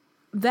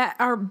that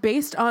are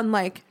based on,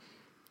 like,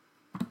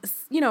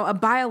 a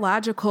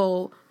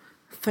biological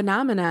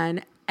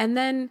phenomenon and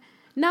then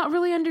not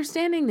really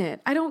understanding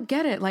it. I don't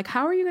get it. Like,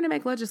 how are you going to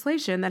make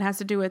legislation that has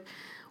to do with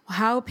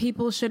how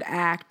people should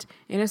act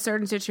in a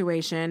certain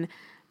situation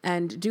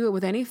and do it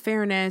with any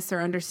fairness or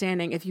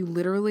understanding if you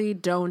literally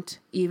don't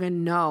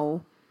even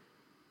know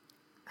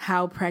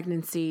how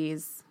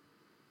pregnancies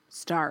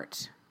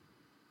start?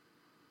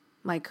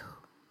 Like,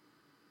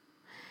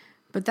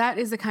 but that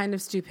is the kind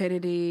of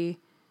stupidity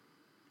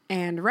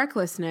and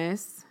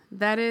recklessness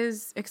that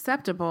is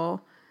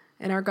acceptable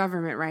in our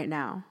government right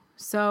now.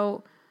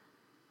 So,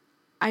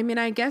 I mean,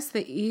 I guess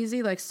the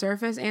easy, like,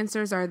 surface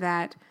answers are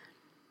that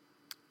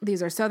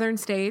these are southern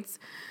states.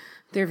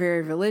 They're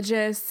very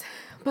religious.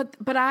 But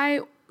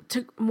I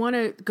want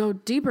to go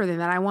deeper than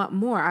that. I want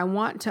more. I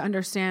want to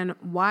understand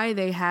why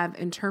they have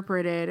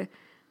interpreted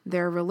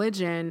their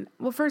religion.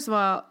 Well, first of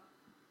all,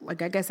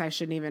 like, I guess I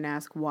shouldn't even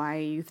ask why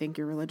you think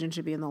your religion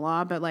should be in the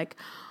law, but, like,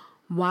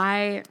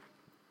 why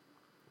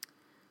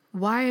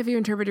have you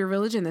interpreted your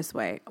religion this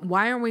way?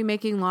 Why aren't we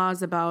making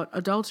laws about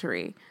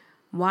adultery?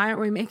 Why aren't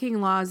we making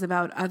laws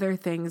about other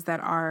things that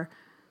are,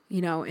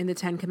 in the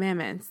 10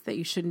 Commandments that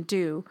you shouldn't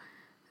do?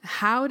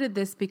 How did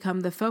this become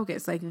the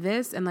focus? Like,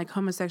 this and, like,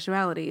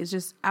 homosexuality is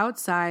just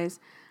outsized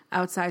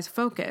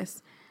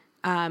focus.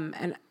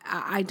 And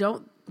I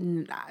don't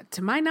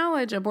to my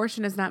knowledge,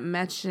 abortion is not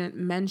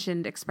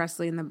mentioned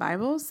expressly in the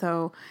Bible.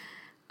 So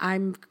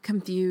I'm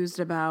confused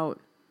about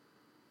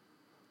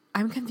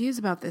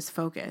this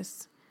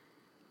focus.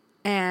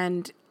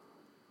 And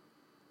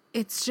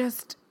it's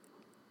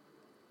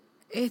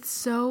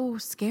so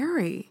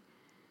scary.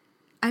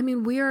 I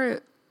mean, we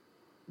are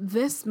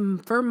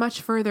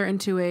much further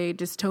into a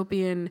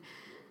dystopian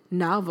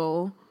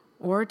novel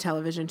or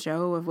television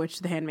show, of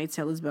which The Handmaid's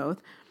Tale is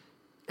both,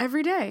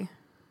 every day.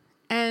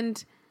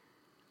 And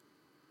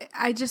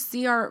I just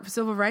see our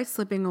civil rights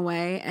slipping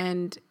away,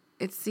 and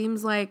it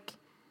seems like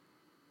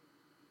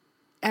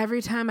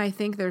every time I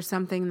think there's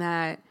something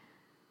that,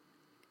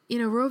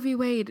 Roe v.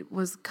 Wade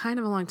was kind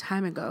of a long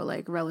time ago,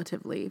 like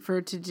relatively, for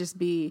it to just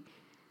be,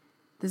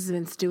 this has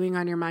been stewing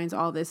on your minds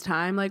all this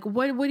time. Like,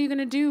 what are you going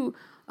to do?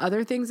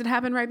 Other things that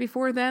happened right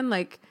before then,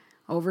 like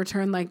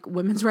overturn like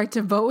women's right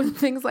to vote and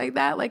things like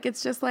that. Like,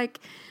 it's just like,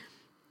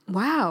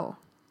 wow.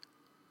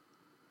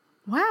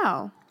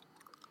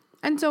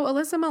 And so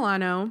Alyssa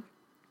Milano,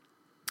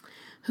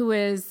 who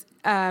is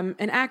an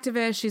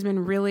activist, she's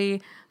been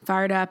really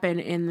fired up and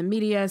in the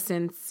media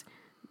since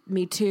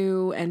Me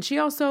Too. And she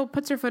also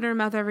puts her foot in her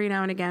mouth every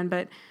now and again.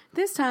 But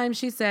this time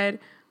she said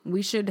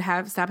we should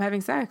stop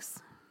having sex.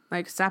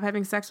 Like, stop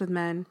having sex with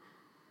men.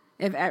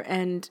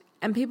 And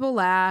people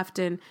laughed.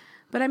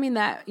 But I mean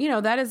that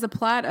is the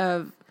plot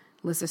of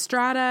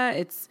Lysistrata.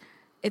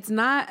 It's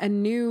not a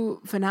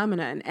new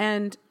phenomenon.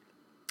 And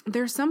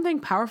there's something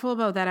powerful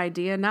about that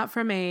idea, not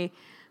from a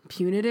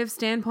punitive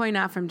standpoint,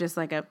 not from just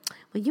like well,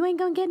 you ain't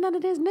gonna get none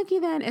of this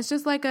nookie then. It's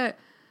just like I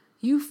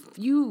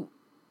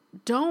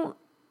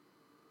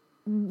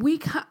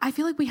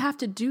feel like we have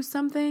to do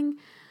something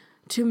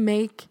to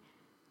make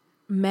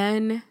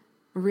men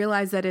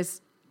realize that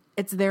it's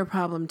their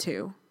problem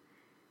too.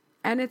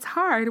 And it's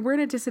hard. We're at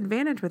a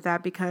disadvantage with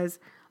that because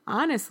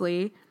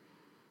honestly,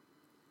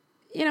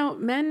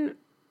 men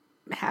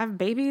have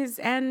babies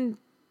and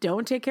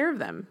don't take care of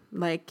them.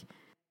 Like,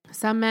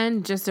 some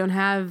men just don't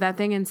have that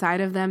thing inside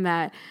of them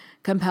that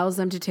compels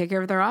them to take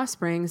care of their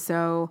offspring.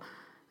 So,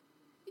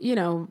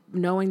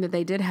 knowing that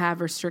they did have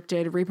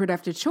restricted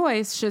reproductive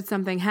choice, should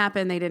something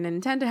happen they didn't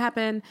intend to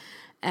happen,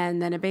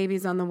 and then a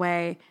baby's on the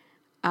way,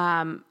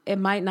 it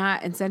might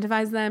not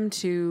incentivize them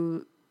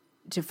to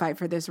fight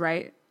for this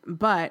right.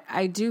 But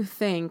I do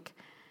think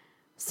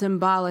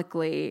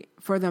symbolically,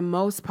 for the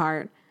most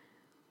part,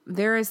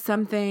 there is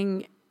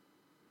something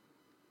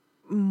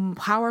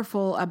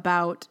powerful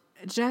about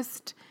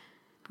just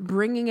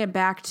bringing it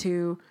back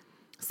to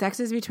sex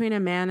is between a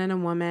man and a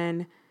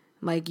woman.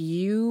 Like,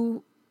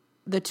 the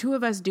two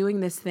of us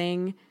doing this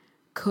thing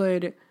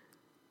could,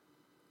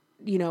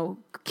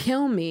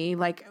 kill me.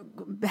 Like,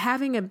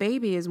 having a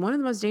baby is one of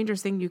the most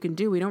dangerous things you can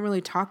do. We don't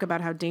really talk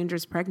about how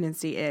dangerous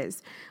pregnancy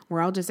is.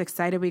 We're all just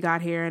excited we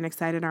got here and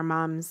excited our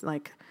moms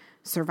like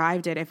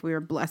survived it if we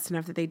were blessed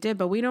enough that they did.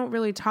 But we don't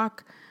really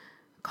talk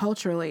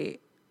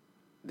culturally,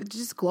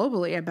 just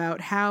globally,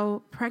 about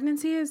how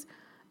pregnancy is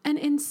an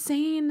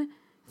insane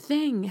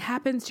thing,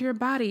 happens to your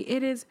body.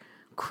 It is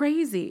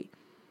crazy.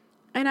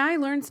 And I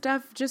learned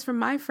stuff just from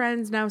my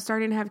friends now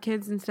starting to have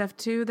kids and stuff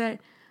too that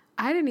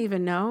I didn't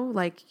even know,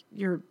 like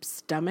your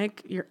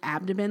stomach, your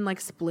abdomen,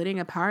 like splitting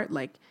apart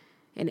like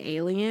an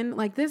alien.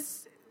 Like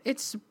this,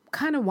 it's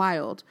kind of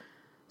wild.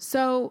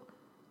 So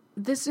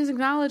this is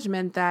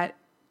acknowledgement that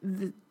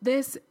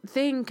this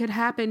thing could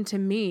happen to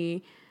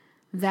me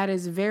that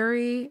is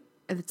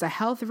it's a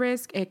health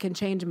risk. It can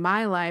change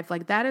my life.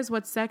 Like, that is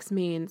what sex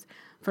means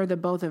for the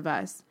both of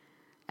us.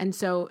 And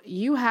so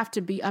you have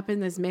to be up in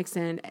this mix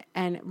and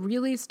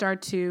really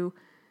start to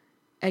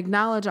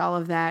acknowledge all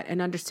of that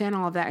and understand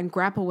all of that and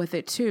grapple with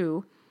it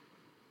too,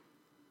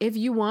 if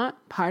you want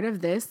part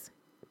of this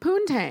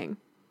poontang.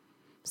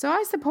 So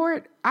I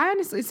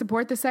honestly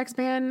support the sex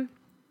ban.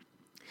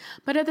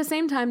 But at the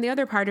same time, the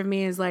other part of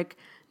me is like,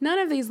 none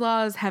of these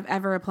laws have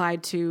ever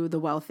applied to the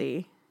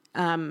wealthy.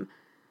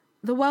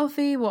 The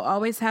wealthy will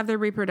always have their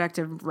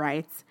reproductive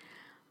rights.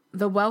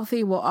 The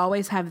wealthy will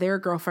always have their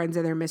girlfriends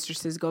or their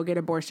mistresses go get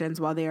abortions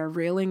while they are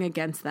railing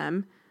against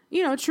them.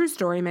 True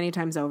story many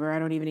times over. I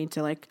don't even need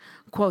to like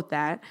quote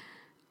that.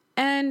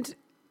 And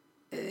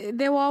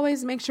they will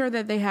always make sure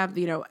that they have,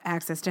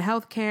 access to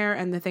health care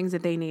and the things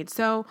that they need.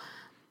 So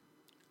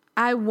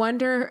I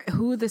wonder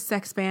who the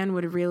sex ban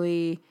would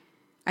really,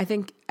 I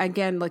think,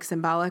 again, like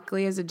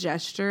symbolically as a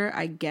gesture,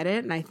 I get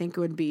it. And I think it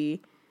would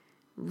be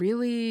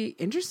really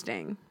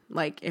interesting.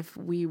 Like, if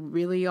we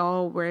really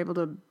all were able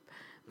to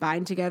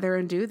bind together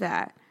and do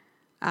that.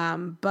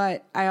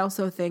 But I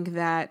also think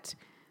that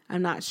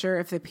I'm not sure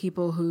if the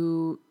people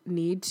who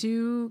need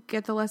to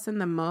get the lesson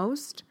the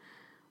most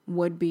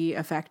would be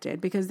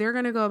affected, because they're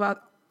going to go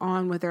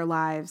on with their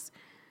lives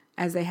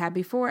as they had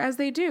before, as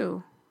they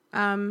do.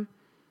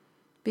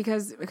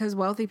 Because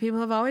wealthy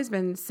people have always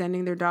been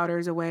sending their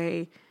daughters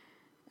away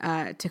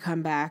to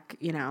come back,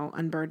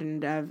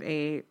 unburdened of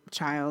a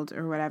child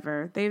or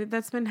whatever.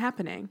 That's been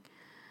happening.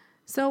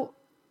 So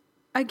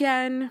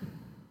again,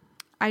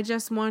 I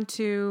just want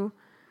to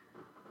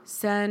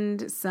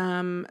send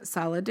some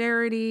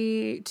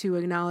solidarity to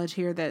acknowledge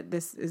here that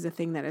this is a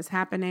thing that is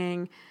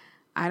happening.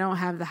 I don't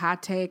have the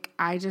hot take.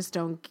 I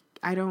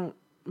don't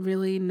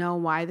really know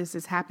why this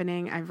is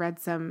happening. I've read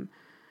some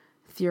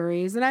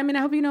theories, and I mean, I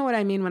hope you know what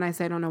I mean when I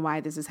say I don't know why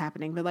this is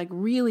happening, but like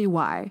really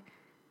why?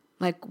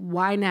 Like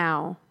why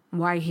now?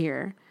 Why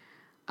here?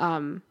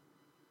 So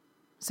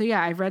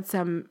yeah, I've read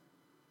some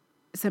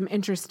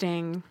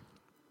interesting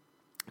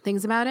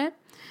things about it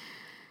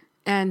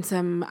and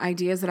some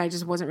ideas that I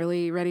just wasn't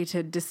really ready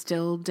to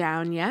distill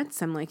down yet.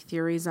 Some like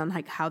theories on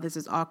like how this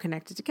is all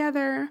connected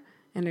together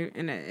in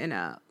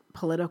a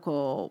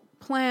political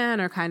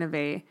plan, or kind of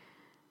a,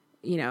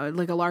 you know,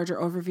 like a larger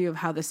overview of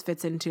how this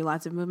fits into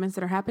lots of movements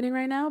that are happening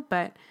right now.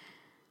 But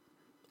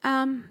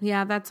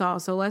yeah, that's all.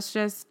 So let's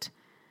just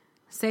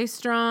stay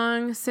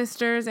strong,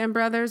 sisters and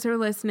brothers who are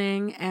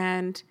listening,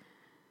 and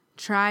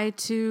try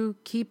to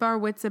keep our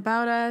wits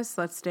about us.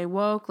 Let's stay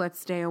woke.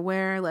 Let's stay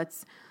aware.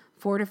 Let's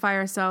fortify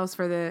ourselves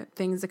for the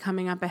things that are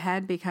coming up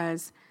ahead,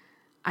 because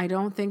I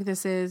don't think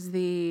this is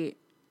the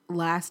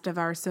last of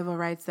our civil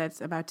rights that's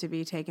about to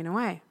be taken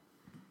away.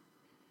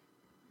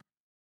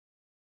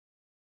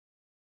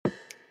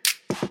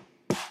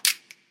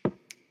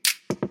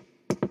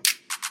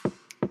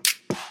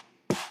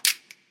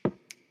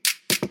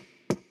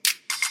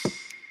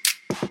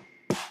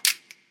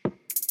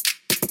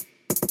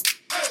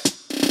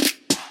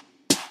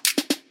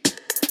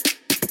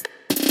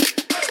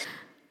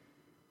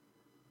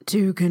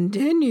 To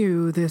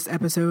continue this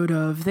episode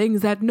of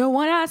Things That No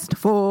One Asked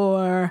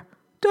For,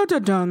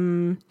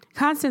 dun-dun-dun,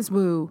 Constance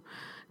Wu,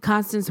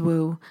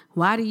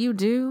 why do you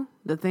do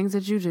the things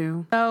that you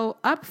do? So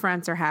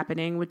upfronts are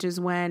happening, which is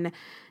when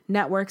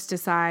networks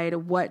decide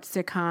what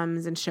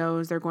sitcoms and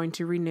shows they're going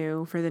to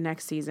renew for the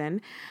next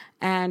season.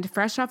 And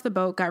Fresh Off the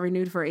Boat got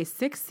renewed for a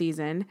 6th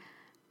season.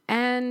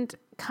 And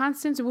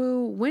Constance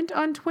Wu went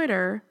on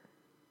Twitter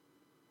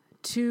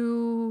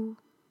to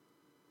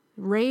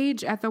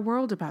rage at the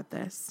world about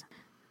this.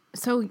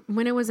 So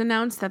when it was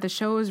announced that the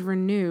show was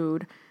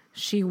renewed,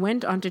 she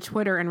went onto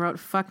Twitter and wrote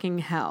 "fucking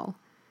hell."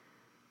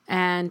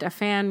 And a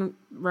fan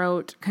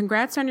wrote,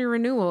 "Congrats on your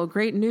renewal,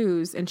 great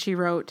news." And she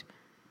wrote,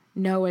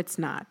 "No, it's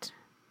not."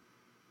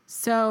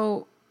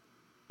 So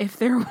if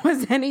there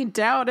was any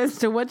doubt as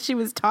to what she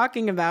was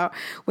talking about,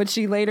 which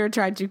she later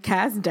tried to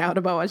cast doubt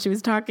about what she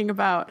was talking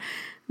about,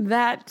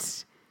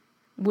 that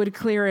would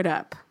clear it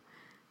up.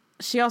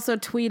 She also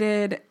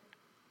tweeted,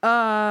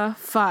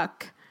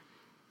 fuck.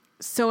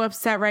 So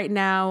upset right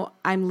now,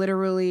 I'm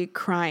literally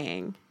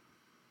crying.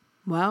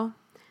 Well,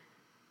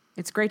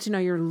 it's great to know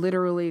you're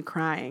literally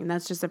crying.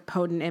 That's just a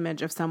potent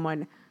image of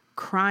someone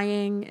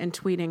crying and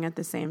tweeting at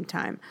the same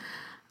time.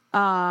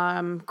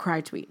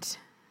 Cry tweet.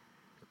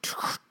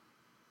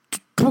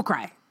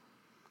 Cry.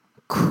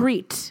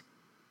 Crete.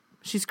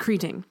 She's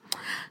creting.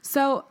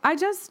 So I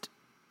just,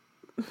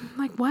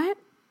 like, what?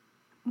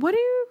 What's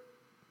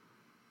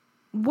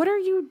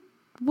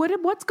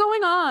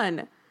going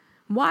on?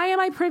 Why am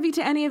I privy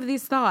to any of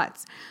these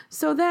thoughts?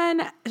 So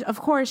then, of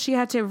course, she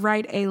had to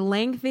write a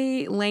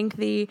lengthy,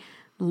 long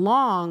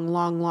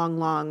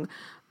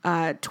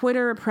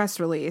Twitter press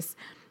release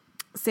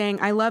saying,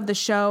 "I love the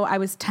show. I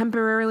was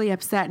temporarily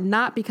upset,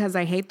 not because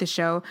I hate the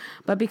show,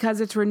 but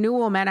because its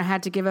renewal meant I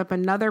had to give up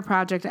another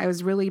project I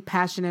was really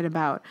passionate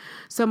about.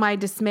 So my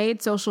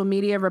dismayed social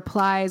media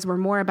replies were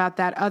more about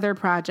that other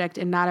project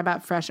and not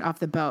about Fresh Off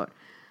the Boat."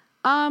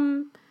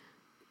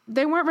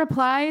 They weren't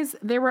replies.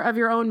 They were of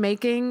your own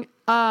making.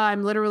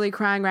 I'm literally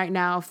crying right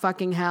now.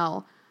 Fucking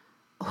hell.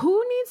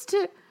 Who needs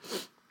to...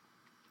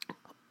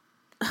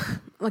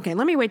 Okay,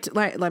 let me wait.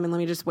 Let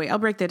me just wait. I'll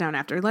break that down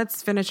after.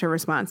 Let's finish her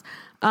response.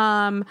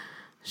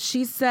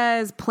 She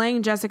says,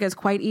 "Playing Jessica is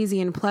quite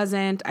easy and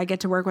pleasant. I get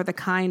to work with a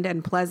kind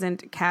and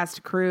pleasant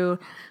cast crew,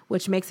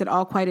 which makes it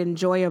all quite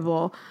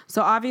enjoyable.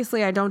 So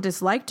obviously I don't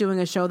dislike doing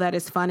a show that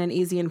is fun and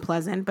easy and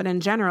pleasant, but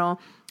in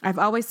general, I've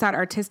always sought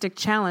artistic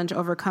challenge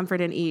over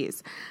comfort and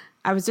ease.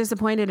 I was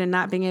disappointed in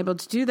not being able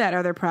to do that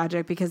other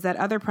project because that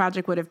other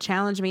project would have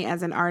challenged me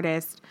as an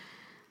artist."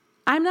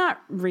 I'm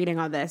not reading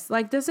all this.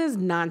 Like, this is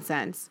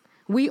nonsense.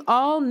 We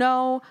all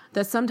know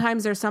that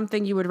sometimes there's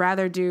something you would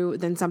rather do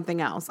than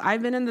something else.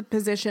 I've been in the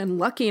position,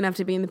 lucky enough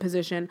to be in the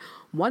position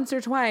once or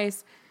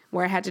twice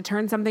where I had to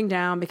turn something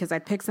down because I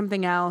picked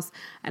something else.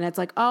 And it's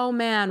like, oh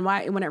man,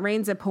 why, when it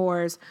rains, it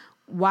pours.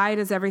 Why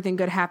does everything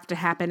good have to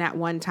happen at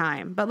one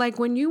time? But like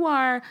when you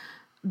are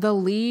the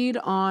lead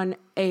on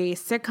a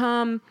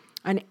sitcom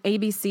on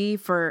ABC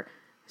for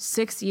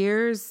 6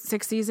 years,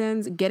 6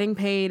 seasons, getting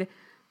paid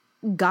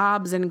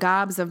gobs and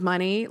gobs of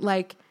money,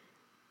 like,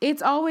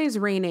 it's always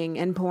raining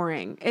and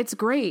pouring. It's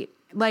great.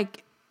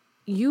 Like,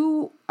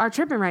 you are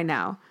tripping right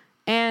now.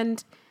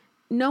 And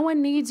no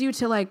one needs you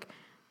to, like,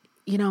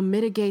 you know,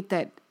 mitigate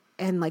that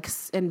and, like,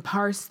 and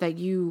parse that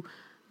you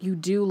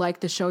do like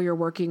the show you're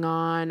working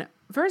on.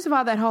 First of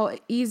all, that whole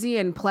easy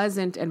and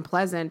pleasant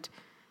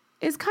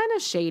is kind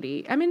of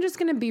shady. I mean, just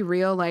going to be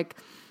real. Like,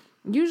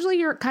 usually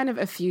you're kind of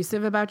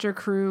effusive about your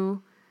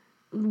crew.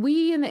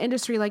 we in the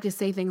industry like to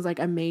say things like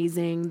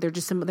amazing.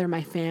 They're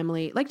my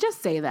family. Like,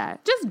 just say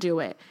that. Just do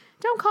it.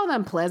 Don't call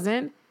them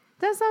pleasant.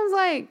 That sounds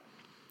like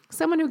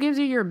someone who gives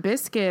you your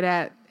biscuit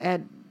at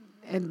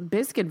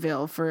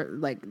Biscuitville for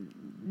like,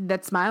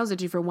 that smiles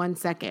at you for 1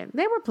 second.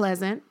 They were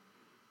pleasant.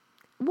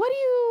 What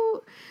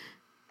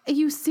do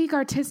you seek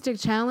artistic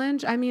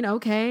challenge? I mean,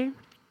 okay.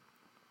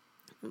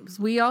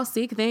 We all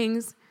seek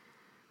things.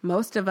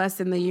 Most of us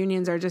in the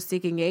unions are just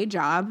seeking a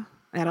job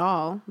at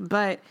all,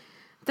 but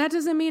that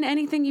doesn't mean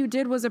anything you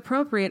did was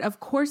appropriate.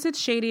 Of course it's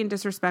shady and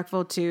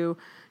disrespectful to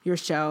your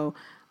show.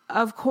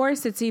 Of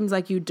course it seems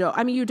like you don't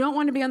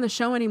want to be on the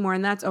show anymore,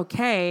 and that's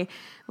okay.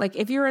 Like,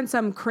 if you're in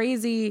some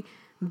crazy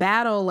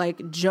battle like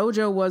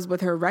JoJo was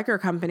with her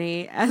record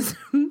company, as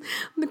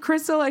the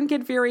Crystal and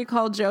Kid Fury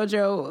called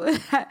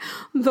JoJo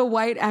the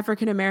white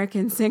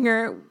African-American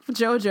singer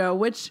JoJo,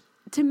 which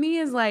to me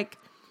is like,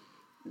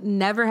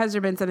 never has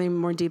there been something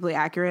more deeply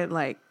accurate.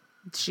 Like,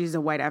 she's a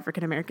white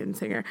African-American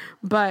singer.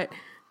 But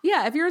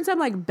yeah, if you're in some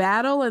like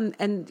battle and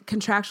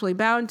contractually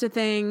bound to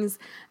things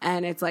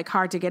and it's like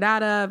hard to get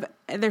out of,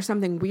 there's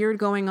something weird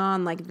going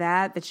on like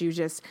that you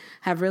just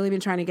have really been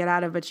trying to get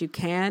out of, but you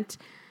can't.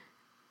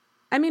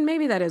 I mean,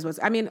 maybe that is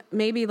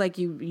maybe like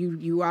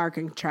you are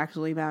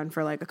contractually bound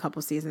for like a couple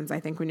seasons,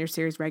 I think, when you're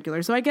series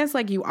regular. So I guess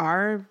like you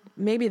are,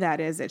 maybe that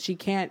is it. She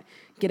can't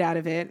get out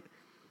of it.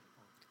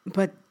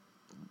 But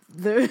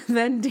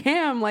then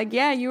damn, like,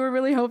 yeah, you were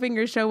really hoping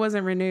your show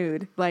wasn't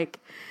renewed. Like,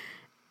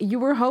 you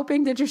were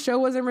hoping that your show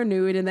wasn't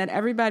renewed and that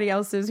everybody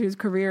else's whose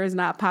career is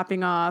not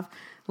popping off,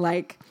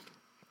 like,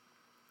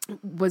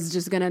 was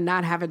just going to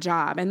not have a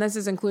job. And this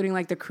is including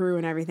like the crew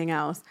and everything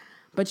else.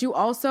 But you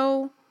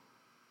also,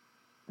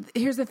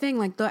 here's the thing,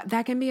 like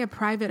that can be a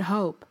private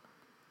hope.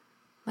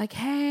 Like,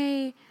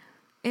 hey,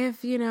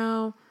 if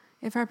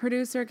our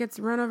producer gets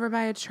run over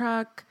by a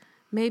truck,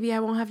 maybe I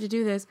won't have to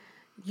do this.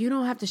 You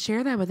don't have to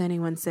share that with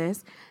anyone,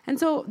 sis. And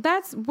so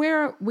that's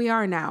where we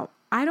are now.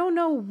 I don't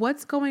know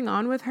what's going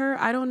on with her.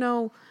 I don't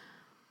know.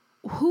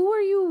 Who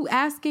are you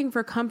asking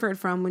for comfort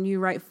from when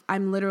you write,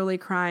 I'm literally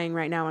crying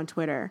right now on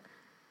Twitter?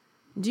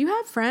 Do you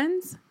have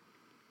friends?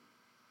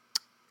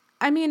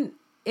 I mean,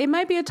 it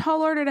might be a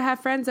tall order to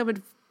have friends that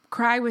would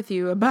cry with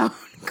you about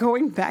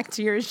going back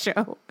to your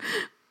show.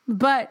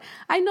 But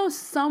I know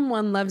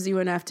someone loves you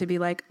enough to be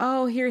like,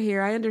 oh,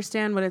 here, I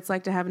understand what it's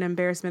like to have an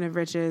embarrassment of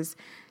riches.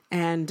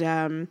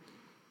 And,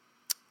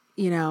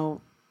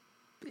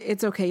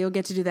 it's okay. You'll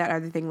get to do that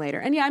other thing later.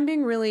 And yeah,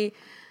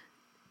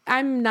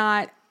 I'm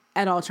not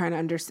at all trying to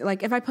understand.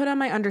 Like, if I put on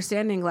my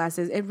understanding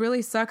glasses, it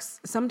really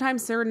sucks.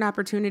 Sometimes certain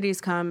opportunities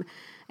come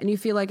and you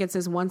feel like it's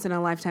this once in a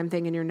lifetime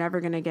thing and you're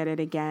never going to get it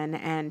again.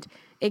 And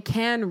it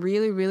can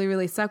really, really,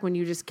 really suck when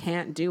you just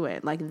can't do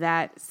it. Like,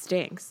 that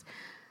stinks.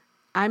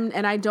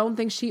 And I don't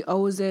think she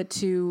owes it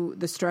to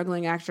the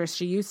struggling actress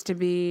she used to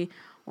be,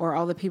 or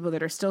all the people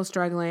that are still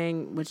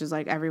struggling, which is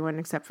like everyone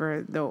except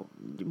for the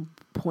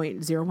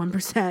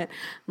 0.01%.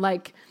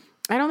 Like,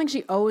 I don't think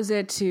she owes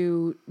it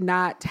to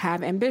not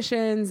have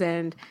ambitions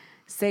and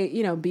say,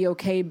 be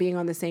okay being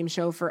on the same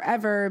show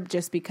forever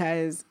just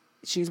because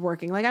she's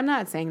working. Like, I'm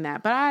not saying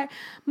that, but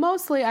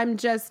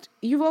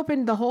you've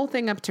opened the whole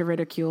thing up to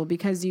ridicule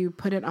because you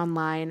put it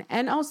online.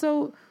 And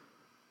also,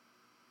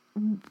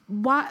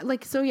 why?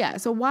 Like, so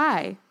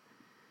why?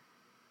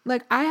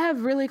 Like, I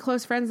have really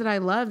close friends that I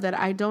love that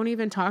I don't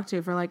even talk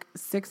to for like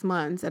 6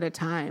 months at a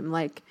time.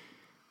 Like,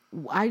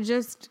 we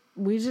just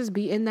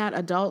be in that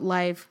adult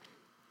life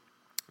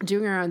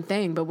doing our own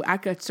thing. But I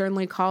could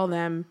certainly call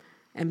them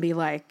and be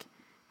like,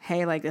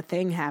 hey, like, the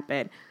thing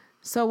happened.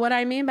 So what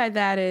I mean by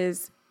that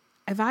is,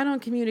 if I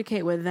don't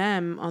communicate with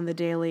them on the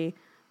daily,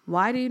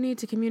 why do you need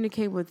to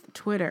communicate with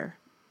Twitter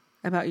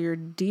about your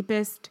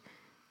deepest,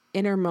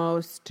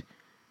 innermost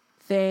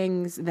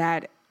things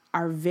that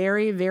are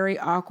very, very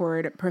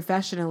awkward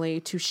professionally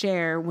to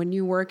share when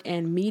you work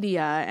in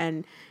media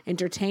and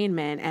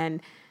entertainment, and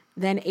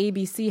then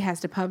ABC has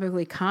to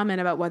publicly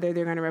comment about whether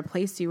they're going to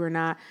replace you or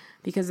not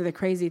because of the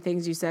crazy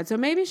things you said. So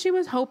maybe she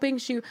was hoping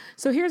so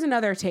here's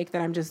another take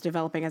that I'm just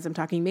developing as I'm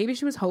talking. Maybe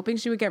she was hoping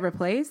she would get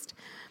replaced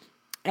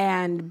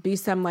and be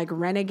some like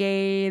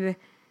renegade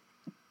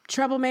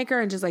troublemaker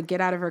and just like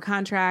get out of her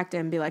contract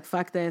and be like,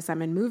 fuck this,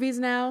 I'm in movies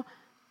now.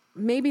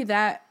 Maybe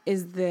that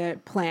is the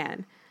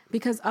plan.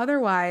 Because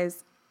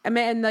otherwise, and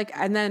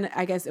then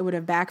I guess it would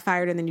have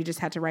backfired and then you just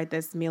had to write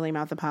this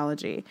mealy-mouthed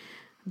apology.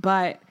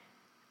 But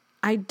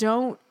I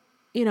don't,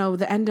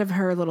 the end of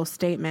her little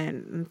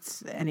statement,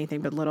 it's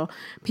anything but little.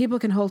 People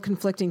can hold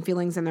conflicting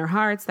feelings in their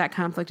hearts. That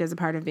conflict is a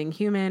part of being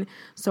human.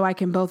 So I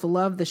can both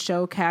love the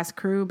show cast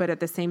crew, but at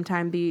the same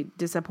time be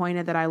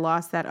disappointed that I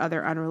lost that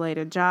other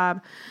unrelated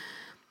job.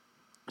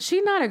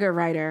 She's not a good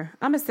writer.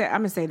 I'm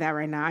gonna say that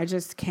right now. I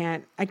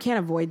can't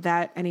avoid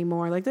that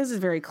anymore. Like, this is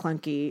very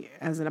clunky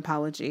as an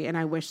apology, and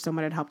I wish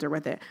someone had helped her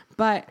with it.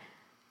 But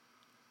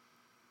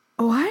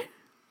what?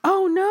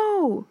 Oh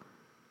no.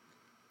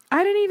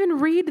 I didn't even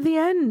read the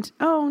end.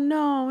 Oh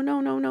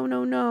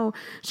no.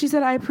 She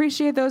said, I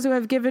appreciate those who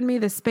have given me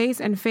the space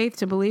and faith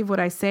to believe what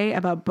I say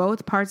about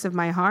both parts of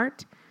my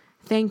heart.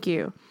 Thank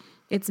you.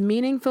 It's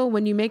meaningful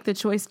when you make the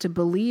choice to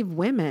believe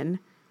women.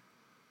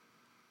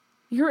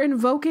 You're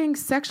invoking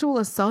sexual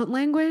assault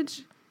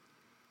language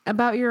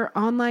about your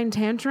online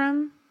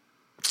tantrum.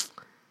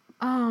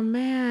 Oh,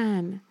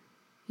 man.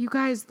 You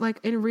guys, like,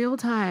 in real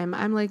time,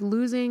 I'm, like,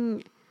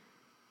 losing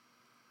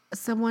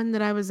someone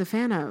that I was a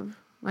fan of,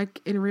 like,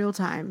 in real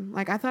time.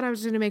 Like, I thought I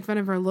was going to make fun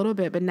of her a little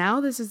bit, but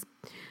now this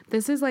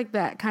is, like,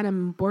 that kind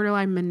of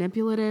borderline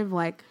manipulative,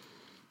 like,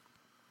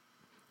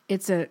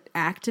 it's an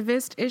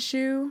activist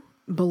issue.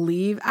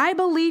 I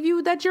believe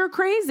you that you're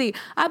crazy.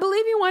 I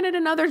believe you wanted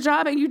another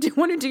job and you didn't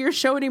want to do your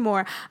show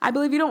anymore. I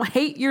believe you don't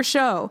hate your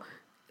show.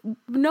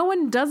 No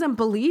one doesn't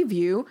believe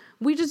you.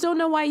 We just don't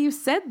know why you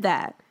said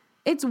that.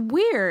 It's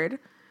weird.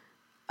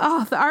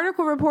 Oh, the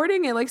article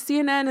reporting it, like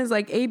CNN is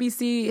like,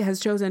 ABC has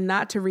chosen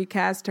not to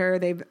recast her.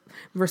 They've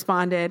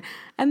responded.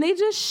 And they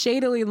just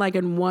shadily, like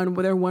in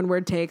their one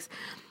word takes,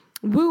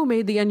 Wu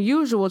made the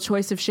unusual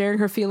choice of sharing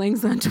her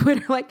feelings on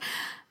Twitter. Like,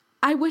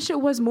 I wish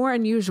it was more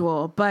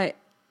unusual, but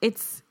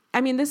this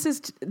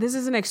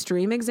is an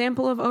extreme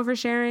example of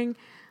oversharing,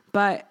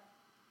 but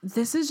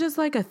this is just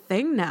like a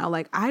thing now.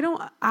 Like,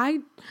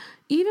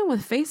 even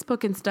with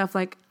Facebook and stuff,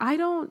 like, I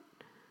don't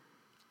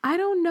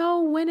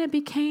know when it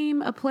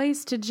became a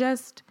place to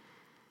just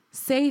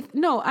say,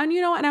 no, and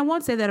and I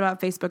won't say that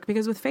about Facebook,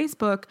 because with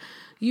Facebook,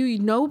 you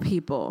know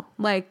people,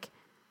 like,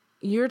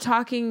 you're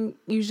talking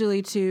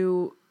usually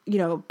to,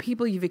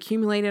 people you've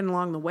accumulated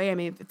along the way. I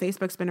mean,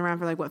 Facebook's been around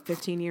for like,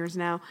 15 years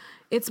now.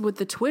 It's with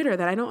the Twitter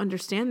that I don't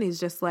understand these,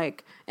 just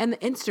like, and the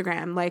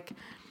Instagram, like,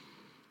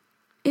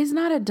 it's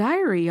not a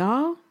diary,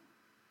 y'all.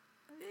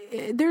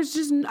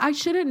 I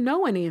shouldn't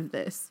know any of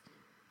this.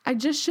 I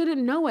just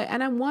shouldn't know it.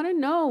 And I want to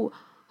know,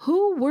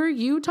 who were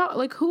you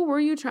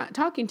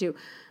talking to?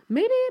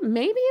 Maybe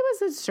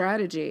it was a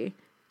strategy.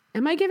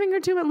 Am I giving her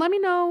too much? Let me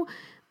know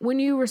when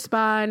you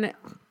respond.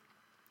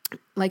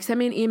 Like, send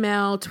me an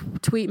email,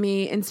 tweet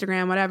me,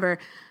 Instagram, whatever.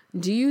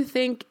 Do you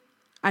think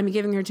I'm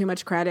giving her too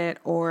much credit?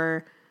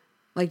 Or,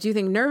 like, do you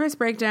think nervous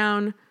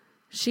breakdown,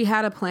 she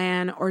had a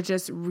plan, or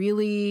just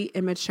really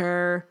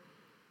immature,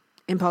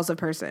 impulsive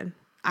person?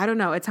 I don't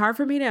know. It's hard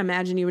for me to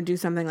imagine you would do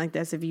something like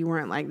this if you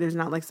weren't, like, there's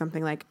not, like,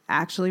 something, like,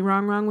 actually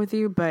wrong with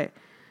you. But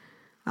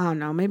I don't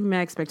know. Maybe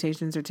my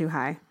expectations are too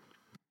high.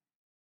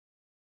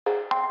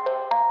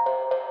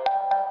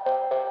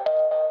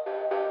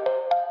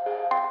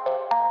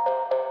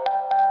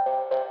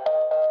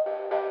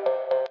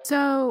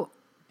 So,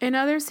 in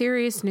other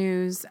serious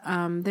news,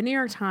 the New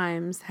York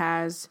Times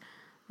has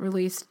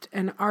released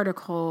an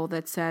article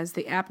that says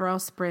the Aperol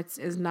Spritz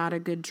is not a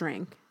good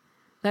drink.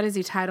 That is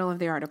the title of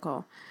the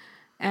article.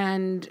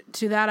 And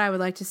to that, I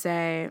would like to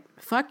say,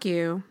 fuck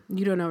you.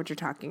 You don't know what you're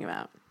talking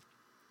about.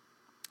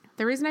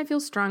 The reason I feel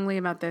strongly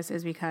about this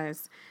is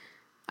because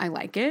I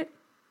like it.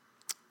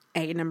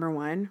 Number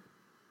one.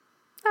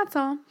 That's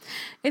all.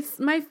 It's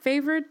my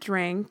favorite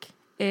drink.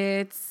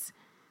 It's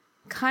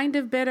kind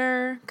of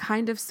bitter,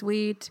 kind of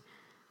sweet,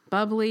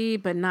 bubbly,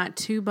 but not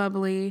too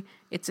bubbly.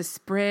 It's a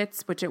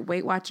spritz, which at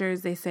Weight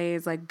Watchers, they say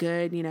is like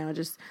good,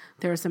 just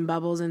there are some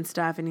bubbles and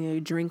stuff, and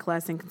you drink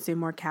less and consume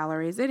more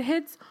calories. It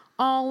hits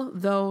all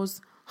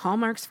those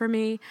hallmarks for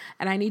me,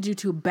 and I need you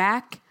to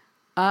back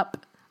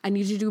up. I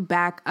need you to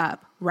back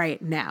up right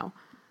now.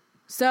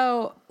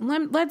 So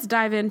let's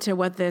dive into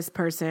what this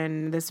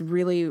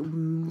really,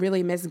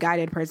 really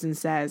misguided person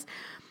says.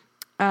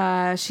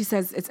 She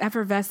says, it's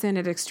effervescent,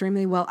 it's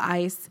extremely well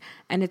iced,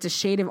 and it's a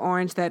shade of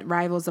orange that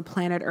rivals a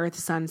planet Earth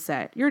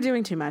sunset. You're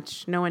doing too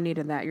much. No one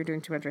needed that. You're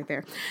doing too much right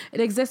there. It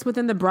exists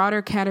within the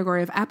broader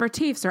category of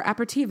aperitifs or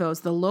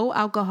aperitivos, the low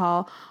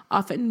alcohol,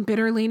 often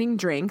bitter-leaning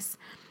drinks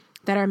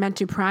that are meant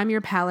to prime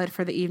your palate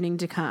for the evening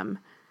to come.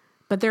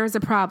 But there is a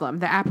problem.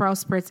 The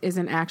Aperol Spritz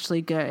isn't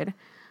actually good.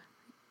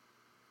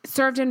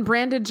 Served in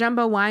branded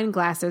jumbo wine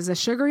glasses, a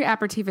sugary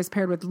aperitif is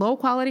paired with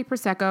low-quality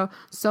Prosecco,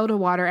 soda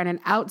water, and an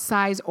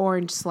outsized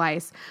orange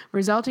slice,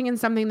 resulting in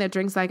something that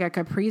drinks like a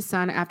Capri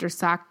Sun after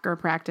soccer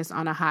practice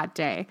on a hot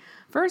day.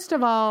 First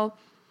of all,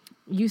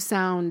 you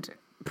sound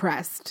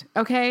pressed,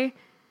 okay?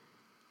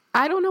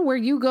 I don't know where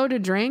you go to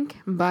drink,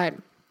 but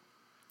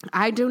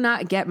I do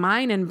not get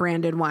mine in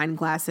branded wine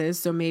glasses,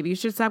 so maybe you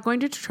should stop going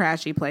to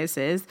trashy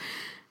places.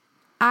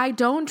 I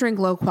don't drink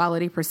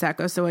low-quality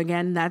Prosecco, so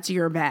again, that's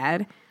your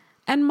bad.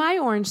 And my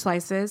orange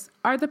slices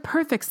are the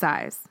perfect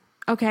size,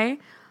 okay?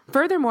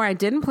 Furthermore, I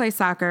didn't play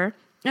soccer,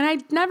 and I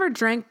never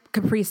drank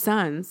Capri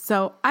Suns,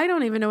 so I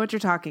don't even know what you're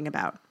talking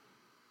about.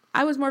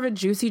 I was more of a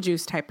juicy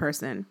juice type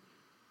person.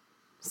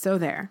 So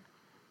there.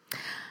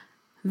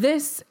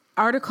 This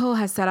article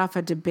has set off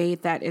a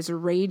debate that is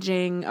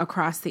raging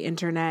across the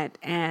internet,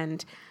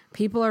 and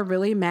people are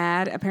really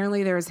mad.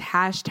 Apparently there's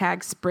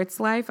hashtag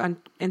SpritzLife on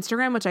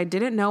Instagram, which I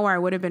didn't know, or I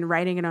would have been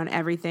writing it on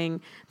everything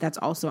that's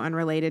also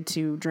unrelated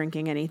to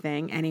drinking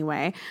anything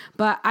anyway.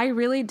 But I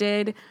really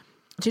did,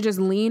 to just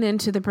lean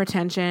into the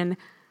pretension,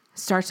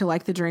 start to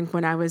like the drink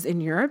when I was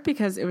in Europe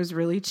because it was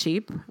really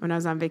cheap when I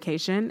was on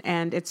vacation.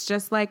 And it's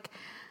just like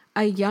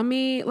a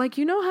yummy, like,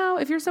 you know how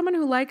if you're someone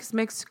who likes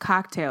mixed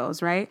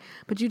cocktails, right?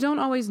 But you don't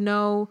always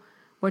know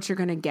what you're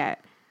going to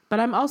get. But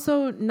I'm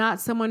also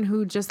not someone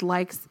who just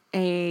likes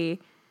like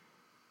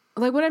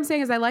what I'm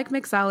saying is I like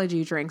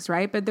mixology drinks,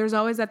 right? But there's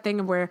always that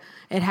thing of where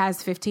it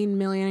has 15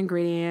 million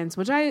ingredients,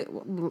 which I,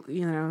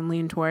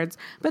 lean towards.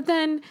 But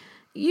then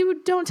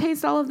you don't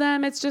taste all of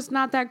them. It's just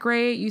not that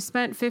great. You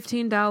spent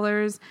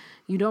 $15.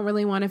 You don't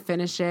really want to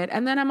finish it.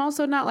 And then I'm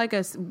also not like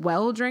a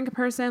well drink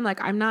person.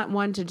 Like I'm not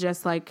one to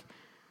just like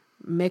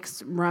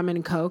mix rum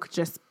and Coke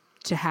just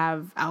to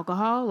have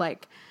alcohol.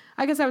 Like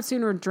I guess I would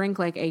sooner drink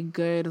like a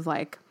good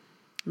like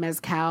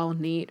mezcal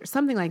neat or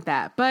something like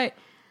that. But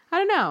I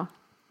don't know.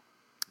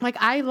 Like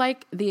I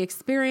like the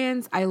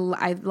experience. I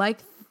like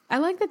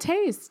the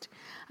taste.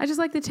 I just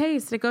like the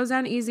taste. It goes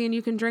down easy and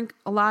you can drink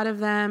a lot of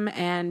them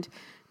and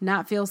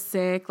not feel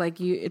sick. Like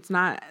it's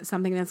not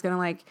something that's going to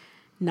like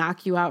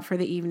knock you out for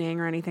the evening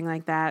or anything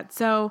like that.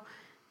 So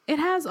it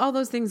has all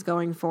those things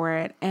going for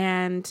it.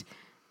 And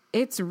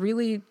it's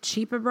really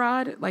cheap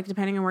abroad, like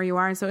depending on where you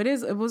are. So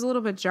it was a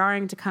little bit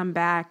jarring to come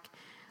back.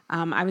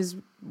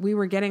 We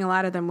were getting a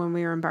lot of them when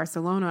we were in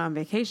Barcelona on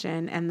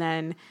vacation. And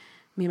then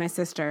me and my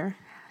sister,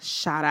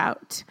 shout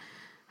out,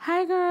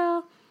 hi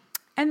girl.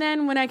 And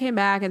then when I came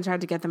back and tried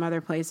to get them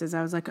other places,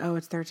 I was like, oh,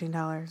 it's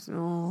 $13.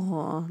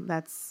 Oh,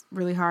 that's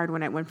really hard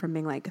when it went from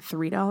being like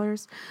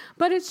 $3.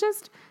 But it's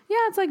just,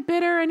 it's like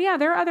bitter. And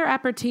there are other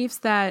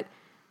aperitifs that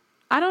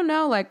I don't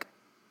know. Like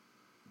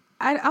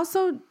I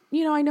also,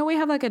 I know we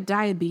have like a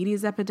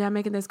diabetes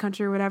epidemic in this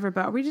country or whatever,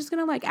 but are we just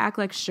going to like act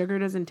like sugar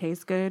doesn't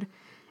taste good?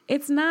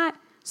 It's not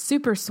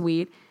super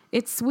sweet.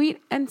 It's sweet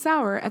and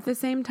sour at the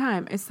same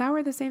time. Is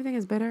sour the same thing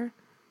as bitter?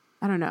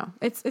 I don't know.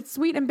 It's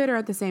sweet and bitter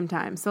at the same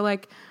time. So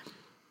like,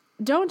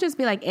 don't just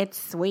be like, it's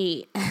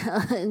sweet.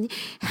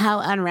 How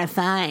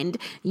unrefined.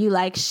 You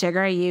like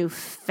sugar, you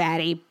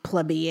fatty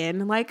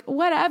plebeian. Like,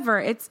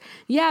 whatever.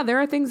 There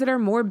are things that are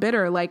more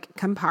bitter. Like,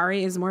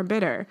 Campari is more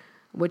bitter,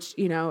 which,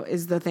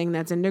 is the thing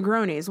that's in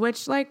Negronis,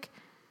 which, like,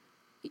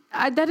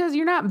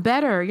 you're not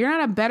better. You're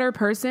not a better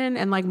person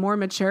and, like, more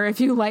mature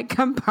if you like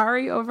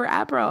Campari over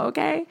Aperol,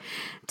 okay?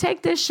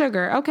 Take this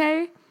sugar,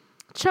 okay?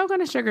 Choke on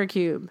a sugar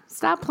cube.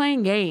 Stop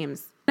playing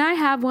games. I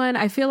have one.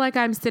 I feel like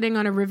I'm sitting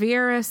on a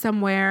Riviera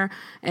somewhere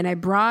in a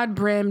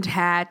broad-brimmed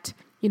hat,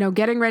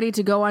 getting ready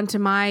to go onto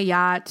my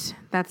yacht.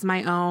 That's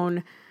my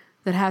own.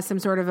 That has some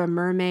sort of a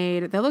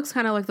mermaid. That looks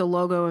kind of like the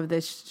logo of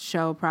this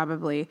show,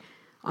 probably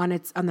on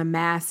the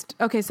mast.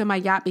 Okay, so my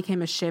yacht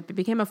became a ship. It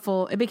became a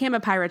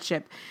pirate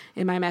ship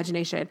in my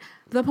imagination.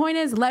 The point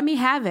is, let me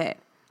have it.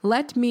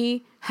 Let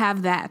me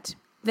have that.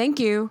 Thank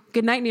you.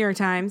 Good night, New York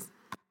Times.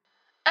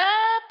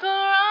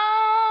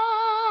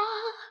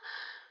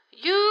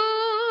 You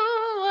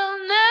will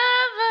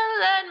never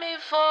let me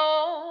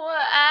fall.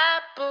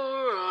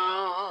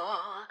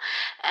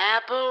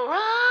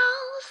 Aperol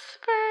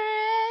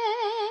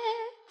spritz.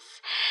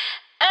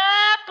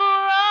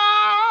 Aperol,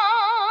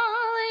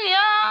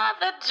 you're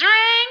the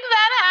drink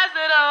that has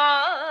it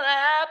all.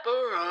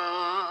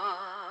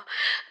 Aperol,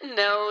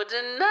 no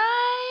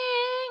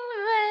denying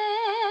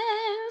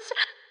this.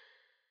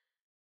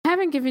 I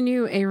haven't given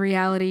you a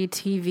reality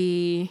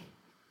TV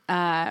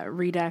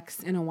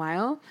redux in a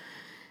while.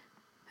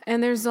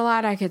 And there's a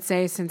lot I could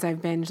say since I've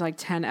binged like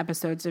 10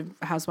 episodes of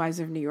Housewives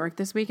of New York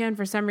this weekend.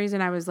 For some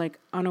reason, I was like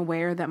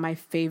unaware that my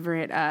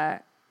favorite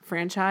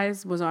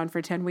franchise was on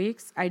for 10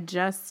 weeks. I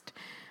just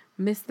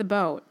missed the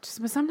boat.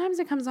 But sometimes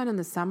it comes on in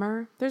the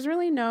summer. There's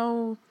really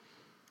no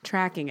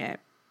tracking it.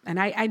 And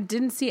I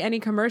didn't see any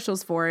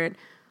commercials for it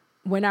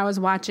when I was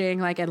watching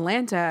like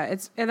Atlanta.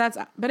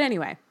 But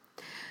anyway,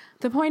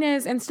 the point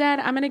is, instead,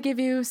 I'm going to give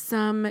you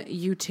some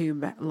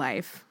YouTube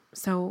life.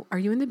 So are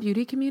you in the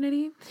beauty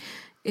community?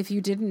 If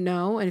you didn't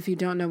know, and if you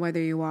don't know whether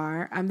you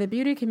are, the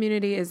beauty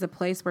community is a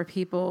place where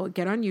people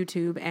get on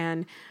YouTube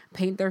and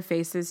paint their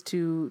faces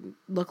to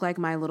look like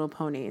My Little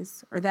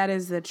Ponies, or that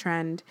is the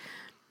trend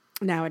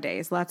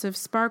nowadays. Lots of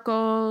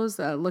sparkles,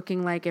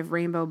 looking like if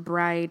Rainbow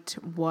Bright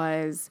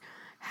was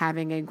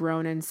having a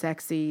grown and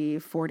sexy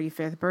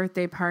 45th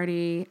birthday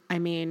party. I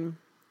mean,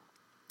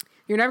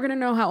 you're never going to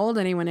know how old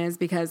anyone is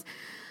because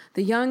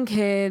the young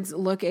kids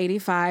look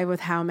 85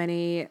 with how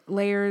many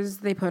layers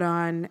they put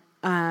on.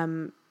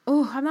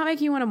 I'm not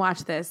making you want to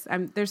watch this.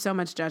 There's so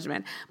much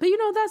judgment. But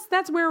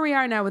that's where we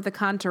are now with the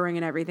contouring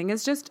and everything.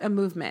 It's just a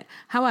movement.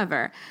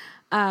 However,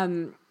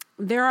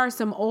 there are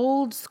some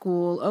old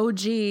school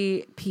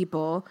OG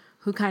people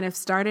who kind of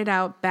started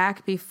out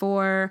back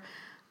before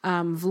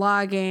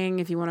vlogging,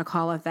 if you want to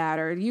call it that,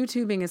 or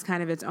YouTubing is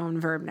kind of its own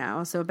verb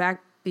now. So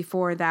back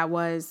before that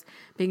was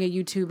being a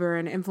YouTuber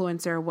and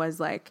influencer was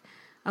like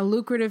a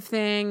lucrative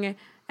thing,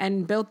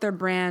 and built their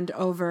brand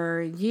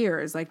over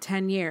years, like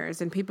 10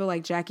 years. And people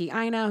like Jackie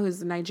Aina,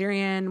 who's a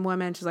Nigerian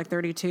woman, she's like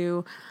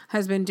 32,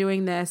 has been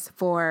doing this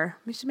for,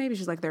 maybe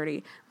she's like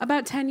 30,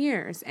 about 10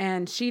 years.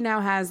 And she now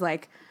has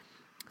like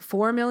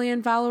 4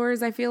 million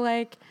followers, I feel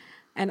like.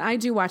 And I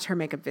do watch her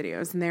makeup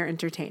videos, and they're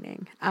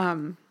entertaining.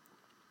 Then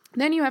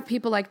you have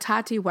people like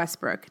Tati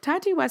Westbrook.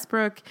 Tati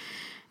Westbrook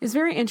is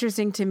very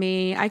interesting to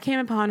me. I came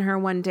upon her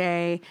one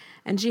day,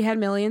 and she had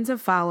millions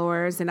of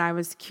followers, and I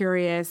was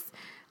curious.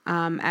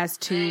 as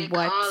to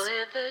what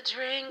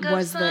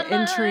was the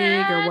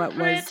intrigue or what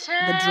was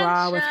the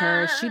draw with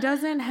her. She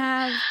doesn't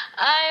have,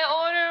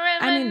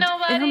 I mean,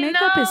 her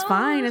makeup is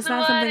fine. It's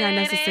not something I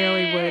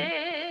necessarily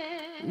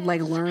would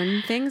like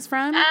learn things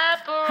from.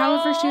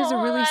 However, she has a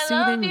really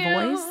soothing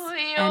voice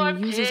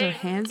and uses her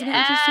hands in an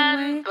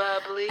interesting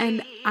way.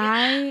 And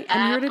I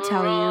am here to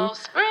tell you,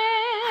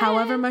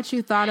 however much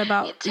you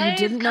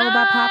didn't know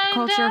about pop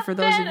culture, for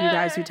those of you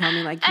guys who tell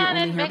me like you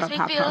only hear about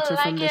pop culture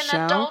from this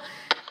show,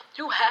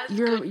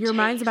 your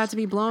mind's about to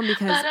be blown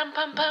because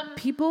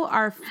people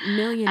are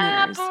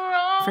millionaires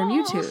from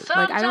YouTube.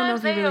 Like, I don't know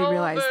if you really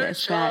realize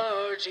this, that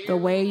the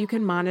way you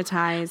can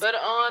monetize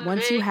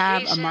once you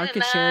have a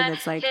market share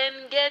that's like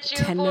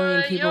 10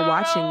 million people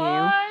watching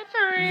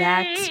you,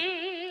 that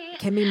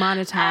can be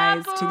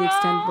monetized to the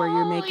extent where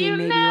you're making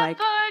maybe like,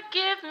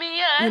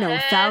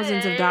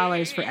 thousands of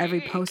dollars for every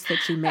post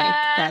that you make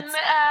that's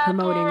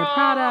promoting a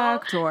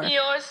product or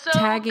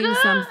tagging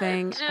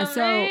something. And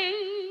so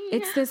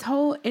it's this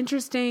whole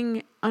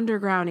interesting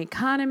underground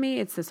economy.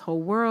 It's this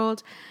whole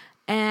world.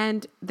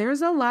 And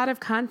there's a lot of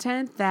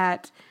content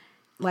that,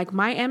 like,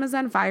 my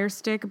Amazon Fire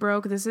Stick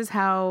broke. This is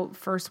how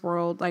first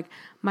world, like,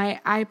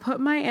 I put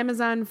my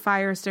Amazon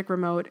Fire Stick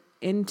remote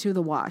into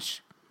the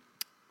wash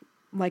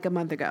like a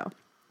month ago.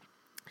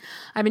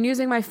 I've been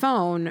using my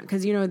phone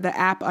because, the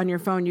app on your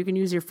phone, you can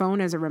use your phone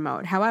as a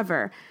remote.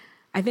 However,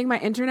 I think my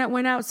internet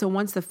went out. So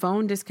once the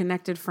phone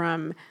disconnected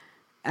from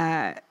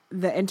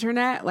the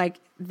internet,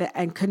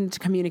 and couldn't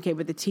communicate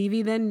with the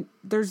TV, then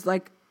there's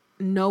like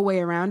no way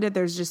around it.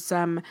 There's just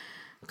some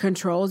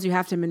controls you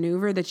have to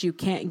maneuver that you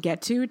can't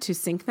get to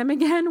sync them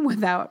again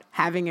without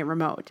having a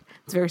remote.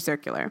 It's very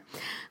circular.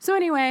 So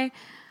anyway,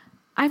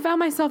 I found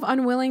myself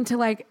unwilling to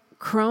like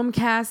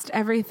Chromecast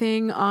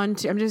everything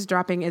onto, I'm just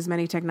dropping as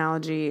many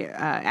technology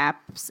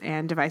apps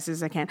and devices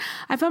as I can.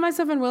 I found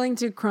myself unwilling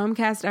to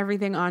Chromecast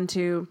everything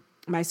onto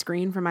my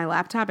screen for my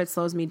laptop. It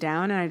slows me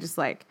down, and I just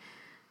like,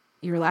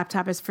 your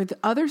laptop is for the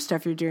other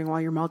stuff you're doing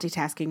while you're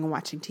multitasking and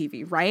watching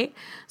TV, right?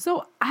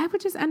 So I would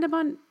just end up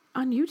on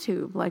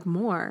YouTube like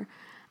more.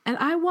 And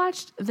I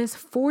watched this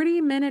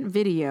 40-minute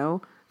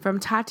video from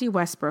Tati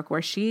Westbrook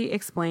where she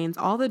explains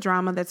all the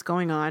drama that's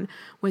going on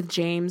with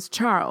James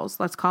Charles.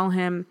 Let's call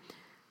him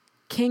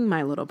King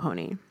My Little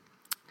Pony,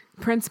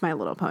 Prince My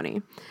Little Pony.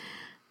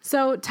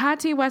 So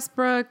Tati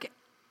Westbrook,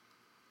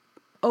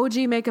 OG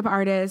makeup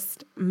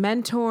artist,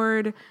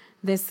 mentored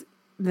this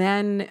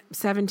then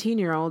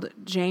 17-year-old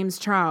James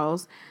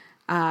Charles,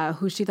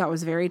 who she thought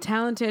was very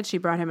talented. She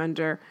brought him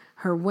under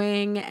her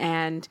wing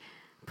and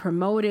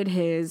promoted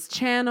his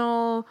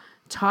channel,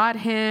 taught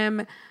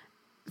him.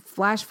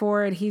 Flash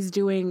forward, he's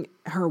doing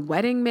her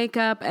wedding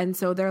makeup, and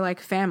so they're like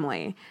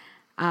family.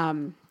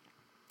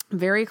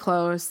 Very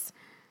close.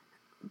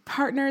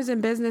 Partners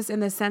in business in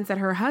the sense that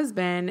her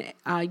husband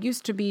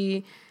used to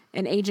be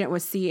an agent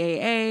with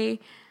CAA.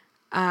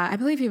 I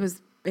believe he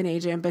was an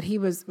agent, but he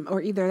was,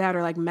 or either that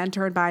or like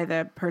mentored by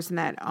the person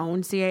that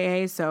owned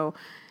CAA. So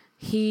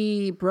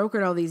he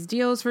brokered all these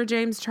deals for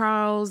James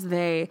Charles.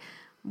 They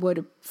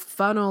would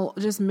funnel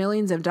just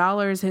millions of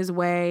dollars his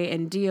way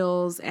in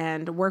deals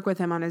and work with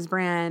him on his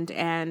brand.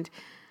 And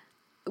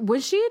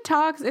when she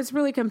talks, it's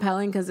really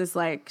compelling because it's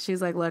like,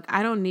 she's like, look,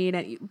 I don't need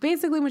it.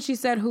 Basically, when she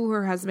said who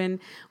her husband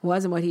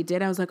was and what he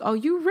did, I was like, oh,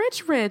 you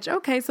rich.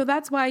 Okay, so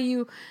that's why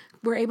you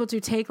were able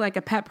to take like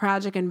a pet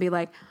project and be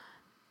like,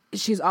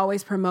 she's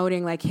always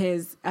promoting like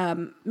his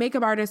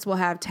makeup artists will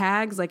have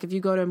tags. Like if you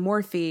go to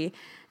Morphe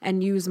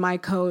and use my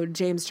code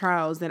James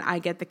Charles, then I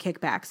get the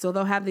kickback. So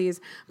they'll have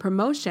these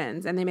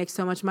promotions and they make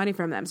so much money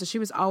from them. So she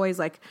was always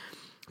like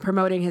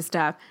promoting his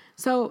stuff.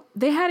 So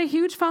they had a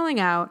huge falling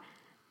out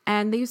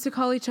and they used to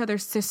call each other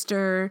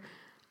sister.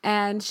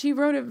 And she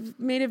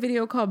made a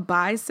video called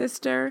Bye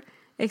Sister,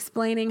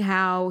 explaining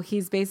how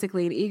he's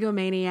basically an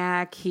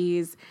egomaniac.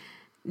 He's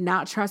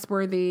not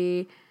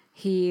trustworthy.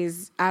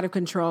 He's out of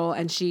control,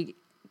 and she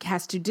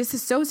has to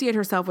disassociate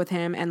herself with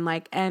him and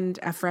like end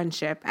a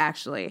friendship,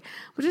 actually,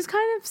 which is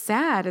kind of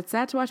sad. It's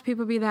sad to watch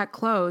people be that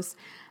close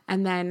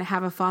and then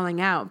have a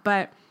falling out.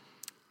 But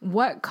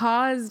what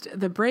caused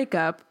the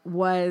breakup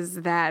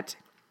was that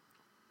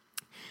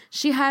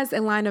she has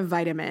a line of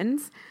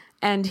vitamins,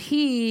 and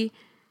he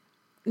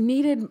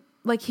needed,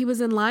 like, he was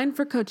in line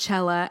for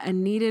Coachella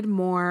and needed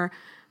more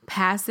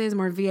passes,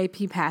 more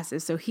VIP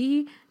passes. So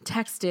he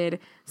texted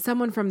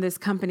someone from this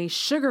company,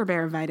 Sugar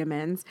Bear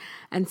Vitamins,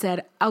 and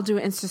said, I'll do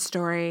an Insta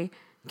story.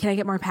 Can I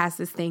get more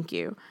passes? Thank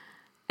you.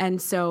 And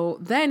so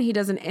then he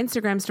does an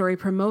Instagram story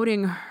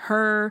promoting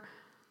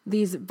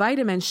these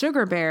vitamins,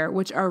 Sugar Bear,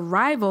 which are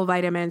rival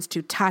vitamins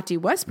to Tati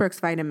Westbrook's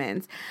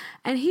vitamins.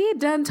 And he had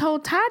done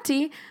told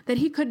Tati that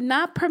he could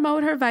not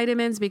promote her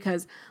vitamins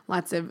because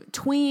lots of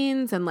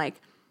tweens and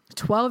like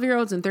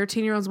 12-year-olds and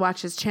 13-year-olds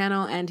watch his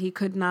channel, and he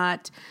couldn't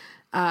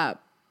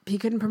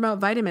promote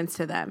vitamins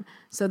to them.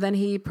 So then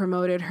he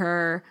promoted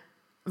her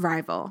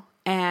rival.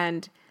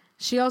 And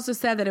she also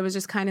said that it was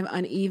just kind of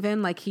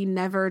uneven. Like he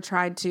never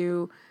tried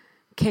to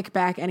kick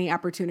back any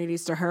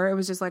opportunities to her. It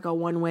was just like a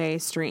one-way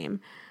stream.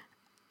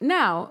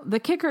 now the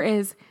kicker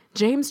is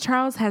James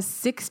Charles has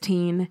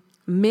 16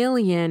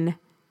 million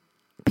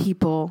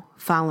people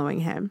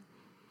following him.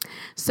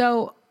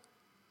 So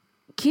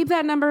keep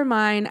that number in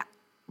mind.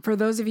 For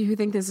those of you who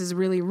think this is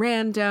really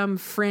random,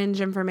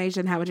 fringe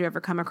information, how would you ever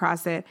come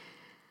across it?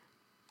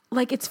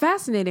 Like, it's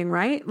fascinating,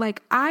 right?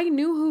 Like, I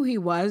knew who he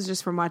was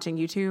just from watching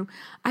YouTube.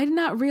 I did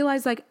not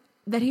realize, like,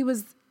 that he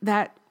was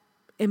that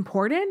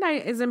important.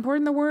 Is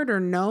important the word,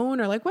 or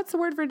known, or like, what's the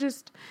word for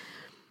just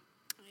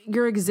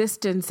your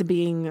existence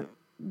being,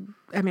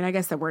 I mean, I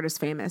guess that word is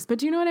famous, but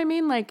do you know what I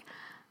mean? Like,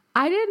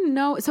 I didn't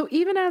know. So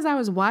even as I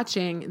was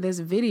watching this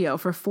video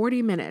for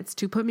 40 minutes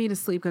to put me to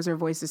sleep because her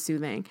voice is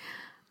soothing,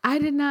 I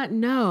did not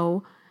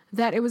know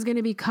that it was going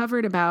to be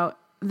covered about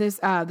this.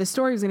 The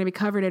story was going to be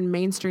covered in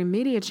mainstream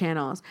media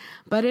channels,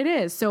 but it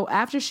is. So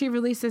after she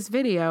released this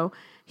video,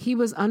 he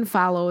was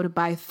unfollowed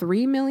by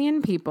 3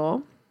 million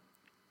people,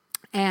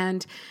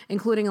 and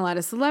including a lot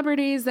of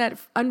celebrities that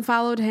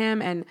unfollowed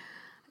him. And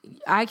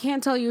I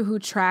can't tell you who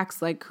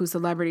tracks, like, who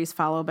celebrities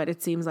follow, but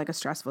it seems like a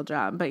stressful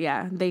job. But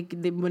yeah, they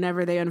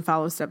whenever they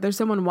unfollow stuff, there's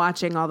someone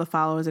watching all the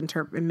follows and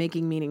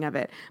making meaning of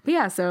it. But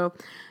yeah, so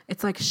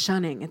it's like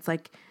shunning. It's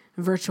like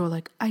virtual,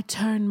 like, I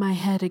turn my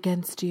head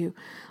against you.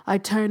 I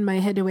turn my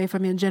head away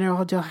from your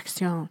general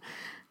direction.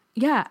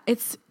 Yeah,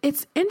 it's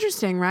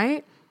interesting,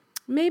 right?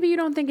 Maybe you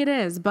don't think it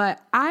is,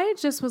 but I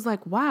just was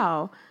like,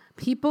 wow,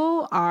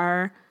 people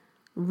are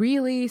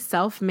really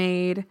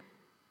self-made,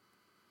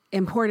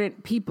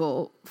 important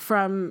people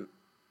from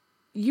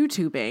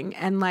YouTubing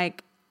and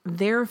like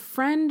their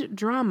friend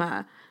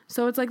drama.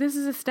 So it's like, this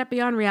is a step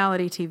beyond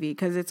reality TV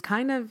because it's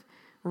kind of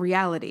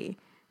reality.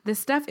 This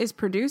stuff is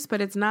produced,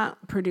 but it's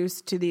not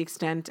produced to the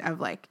extent of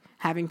like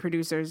having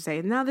producers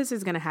say, now this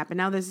is going to happen.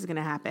 Now this is going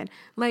to happen.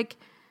 Like,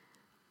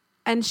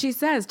 and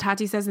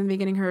Tati says in the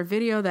beginning of her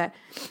video that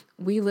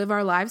we live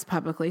our lives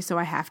publicly, so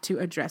I have to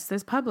address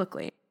this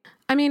publicly.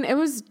 I mean, it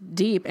was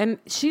deep, and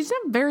she's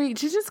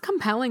just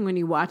compelling when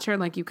you watch her,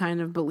 like you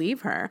kind of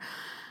believe her.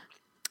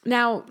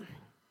 Now,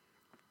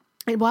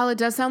 while it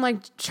does sound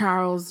like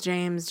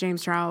James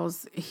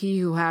Charles, he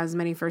who has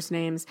many first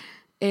names,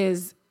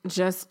 is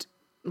just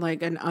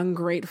like an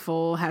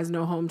ungrateful, has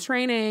no home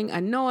training,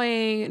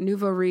 annoying,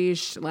 nouveau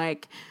riche,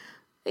 like,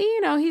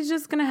 you know, he's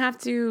just going to have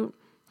to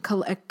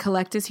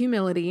collect his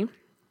humility,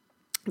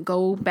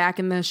 go back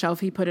in the shelf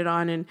he put it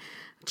on and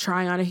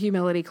try on a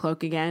humility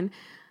cloak again.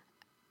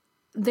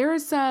 There are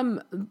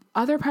some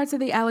other parts of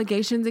the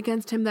allegations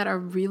against him that are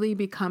really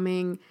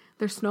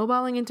they're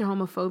snowballing into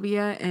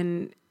homophobia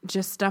and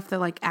just stuff that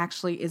like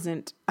actually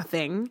isn't a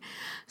thing.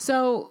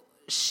 So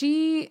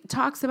she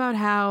talks about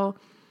how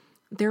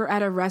they're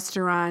at a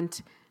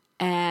restaurant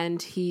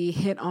and he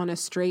hit on a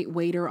straight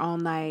waiter all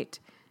night,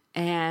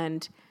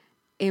 and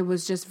it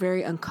was just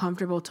very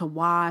uncomfortable to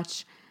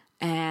watch,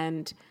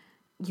 and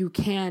you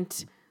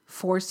can't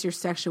force your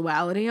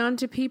sexuality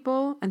onto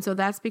people. And so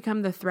that's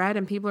become the thread,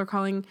 and people are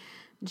calling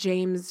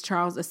James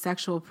Charles a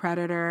sexual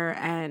predator,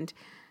 and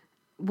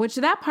which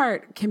that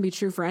part can be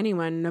true for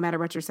anyone, no matter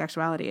what your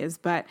sexuality is.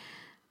 But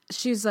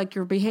she's like,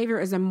 your behavior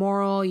is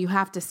immoral. You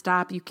have to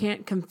stop. You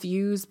can't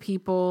confuse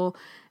people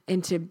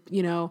into,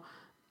 you know,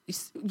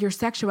 your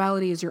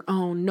sexuality is your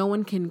own. No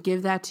one can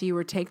give that to you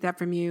or take that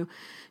from you.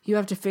 You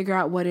have to figure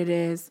out what it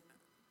is.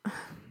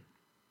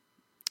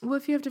 Well,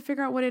 if you have to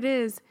figure out what it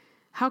is,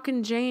 how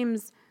can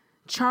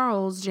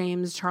Charles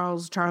James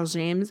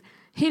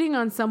hitting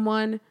on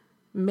someone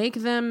make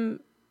them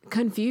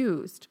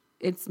confused?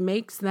 It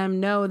makes them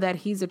know that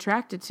he's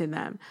attracted to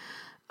them.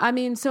 I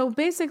mean, so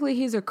basically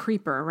he's a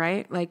creeper,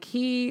 right? Like,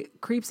 he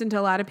creeps into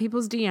a lot of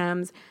people's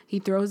DMs. He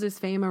throws his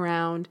fame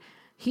around.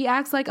 He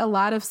acts like a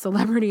lot of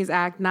celebrities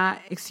act,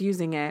 not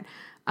excusing it.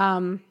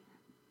 But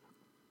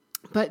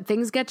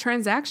things get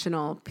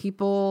transactional.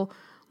 People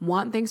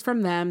want things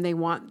from them.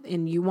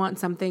 And you want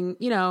something,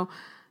 you know,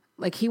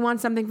 like he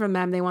wants something from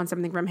them. They want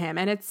something from him.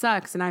 And it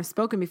sucks. And I've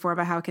spoken before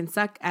about how it can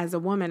suck as a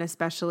woman,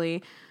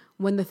 especially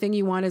when the thing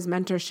you want is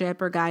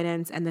mentorship or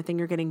guidance and the thing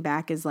you're getting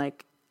back is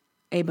like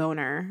a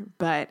boner.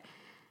 But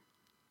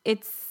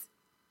it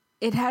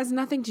has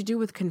nothing to do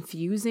with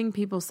confusing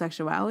people's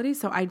sexuality.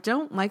 So I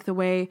don't like the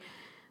way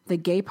the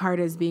gay part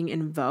is being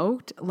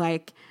invoked.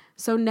 Like,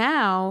 so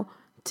now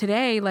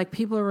today, like,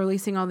 people are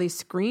releasing all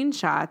these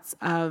screenshots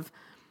of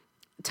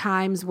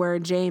times where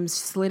James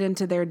slid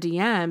into their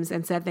DMs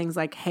and said things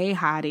like, "Hey,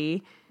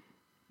 hottie."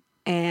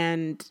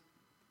 And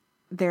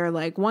they're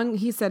like,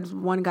 he said to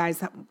one guy, "Hey,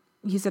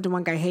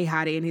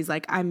 hottie." And he's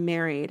like, "I'm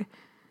married."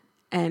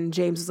 And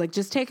James was like,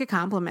 "Just take a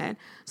compliment."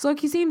 So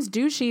like, he seems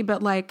douchey,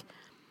 but like,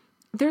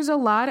 there's a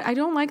lot. I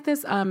don't like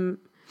this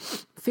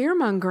fear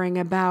mongering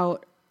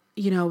about,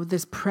 you know,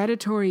 this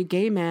predatory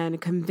gay man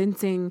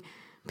convincing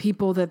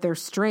people that they're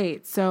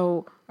straight,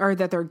 or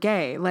that they're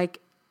gay. Like,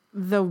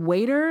 the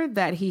waiter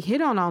that he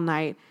hit on all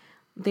night,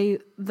 the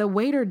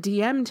waiter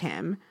DM'd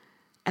him,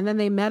 and then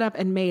they met up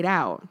and made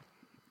out.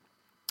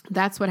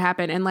 That's what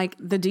happened. And like,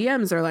 the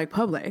DMs are like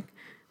public.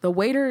 The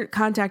waiter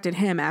contacted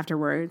him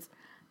afterwards,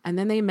 and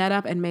then they met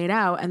up and made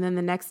out. And then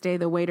the next day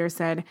the waiter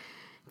said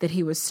that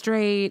he was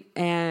straight,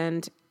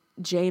 and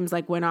James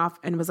like went off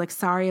and was like,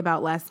 sorry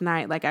about last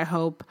night. Like, I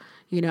hope,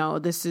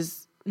 this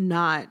is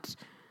not,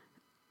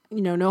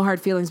 no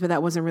hard feelings, but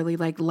that wasn't really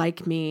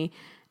like me.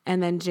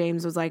 And then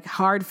James was like,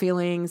 hard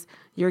feelings,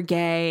 you're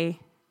gay,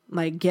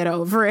 like, get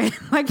over it.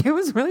 Like, it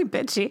was really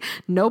bitchy.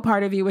 No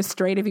part of you was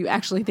straight if you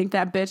actually think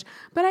that, bitch.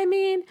 But I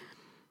mean,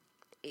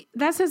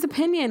 that's his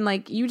opinion.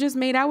 Like, you just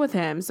made out with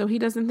him, so he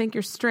doesn't think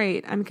you're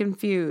straight. I'm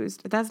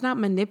confused. That's not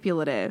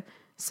manipulative.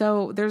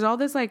 So there's all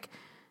this like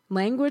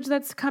language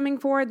that's coming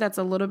forward that's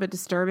a little bit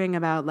disturbing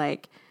about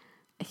like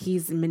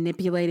he's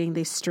manipulating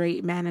the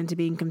straight men into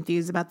being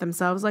confused about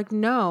themselves. Like,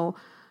 no,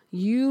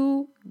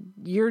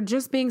 you're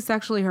just being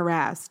sexually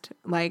harassed,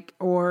 like,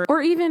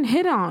 or even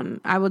hit on.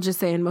 I will just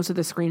say in most of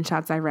the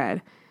screenshots I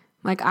read,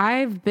 like,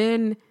 I've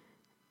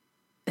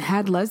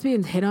had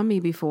lesbians hit on me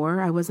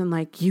before. I wasn't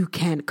like, you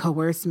can't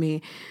coerce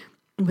me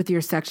with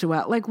your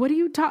sexuality. Like, what do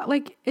you talk?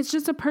 Like, it's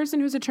just a person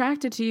who's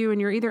attracted to you and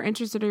you're either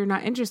interested or you're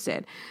not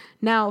interested.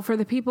 Now, for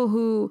the people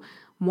who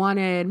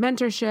wanted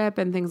mentorship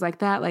and things like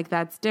that, like,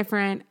 that's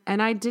different.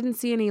 And I didn't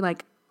see any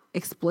like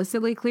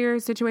explicitly clear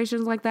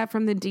situations like that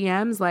from the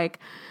DMs, like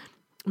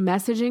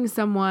messaging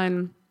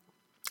someone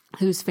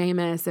who's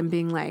famous and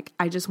being like,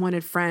 I just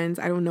wanted friends.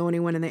 I don't know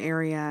anyone in the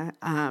area.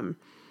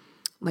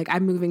 Like,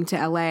 I'm moving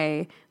to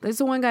LA. There's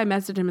the one guy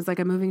messaged him. It's like,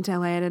 I'm moving to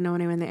LA. I didn't know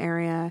anyone in the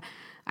area.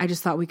 I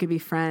just thought we could be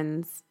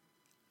friends.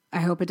 I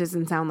hope it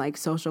doesn't sound like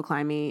social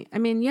climby. I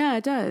mean, yeah,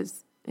 it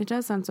does. It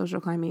does sound social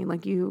climby.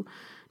 Like, you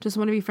just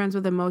want to be friends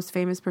with the most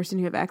famous person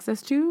you have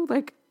access to.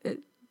 Like,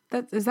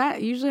 is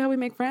that usually how we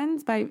make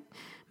friends? By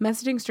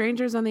messaging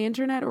strangers on the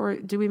internet? Or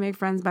do we make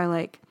friends by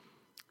like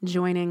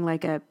joining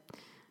like a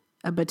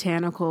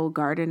botanical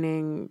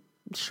gardening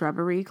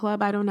shrubbery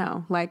club? I don't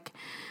know. Like,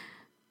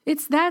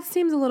 that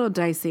seems a little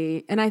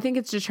dicey. And I think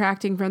it's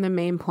detracting from the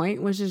main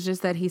point, which is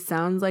just that he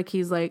sounds like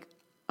he's like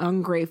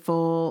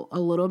ungrateful, a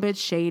little bit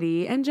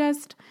shady, and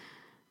just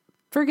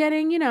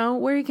forgetting,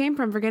 where he came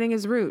from, forgetting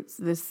his roots,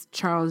 this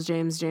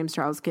James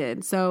Charles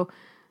kid. So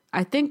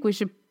I think we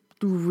should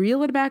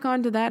reel it back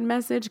onto that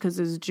message because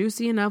it's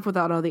juicy enough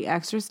without all the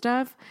extra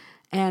stuff.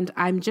 And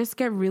I'm just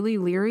get really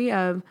leery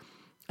of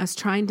us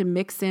trying to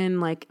mix in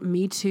like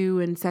Me Too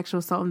and sexual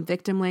assault and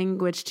victim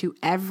language to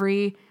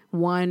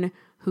everyone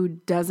who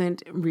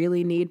doesn't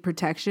really need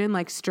protection.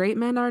 Like, straight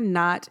men are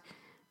not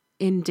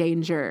in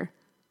danger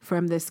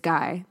from this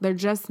guy. They're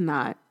just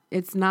not.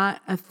 It's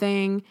not a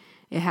thing.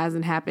 It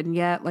hasn't happened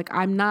yet. Like,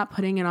 I'm not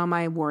putting it on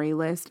my worry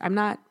list. I'm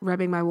not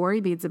rubbing my worry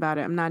beads about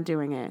it. I'm not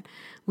doing it.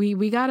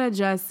 We gotta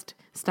just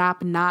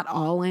stop not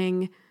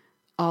alling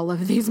all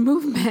of these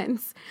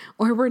movements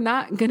or we're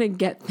not gonna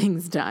get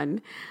things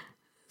done.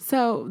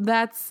 So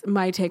that's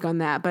my take on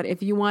that. But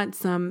if you want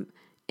some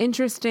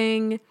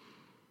interesting,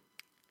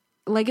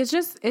 like, it's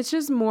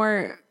just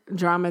more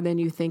drama than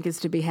you think is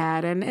to be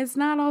had. And it's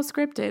not all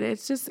scripted.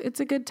 It's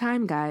a good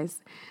time,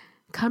 guys.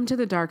 Come to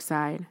the dark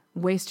side.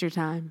 Waste your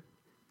time.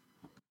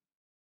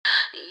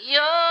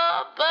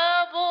 Your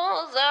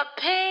bubbles are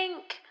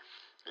pink.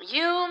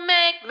 You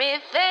make me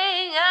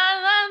think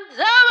I'm on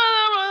top of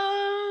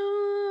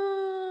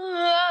the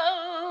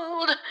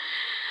world.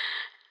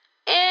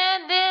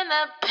 And in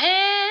a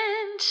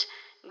pinch,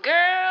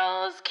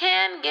 girls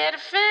can get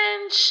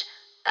Finch.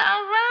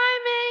 Our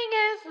rhyming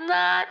is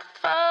not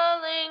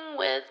falling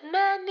with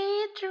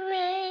many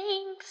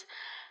drinks.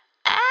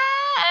 Aperol,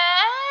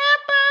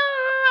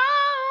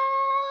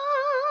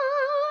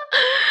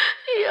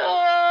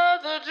 you're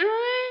the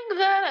drink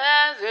that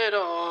has it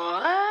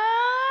all. Aperol,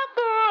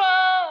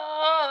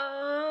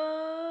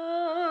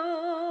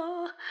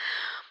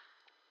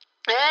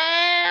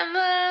 and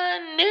the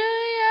New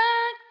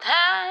York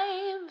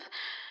Times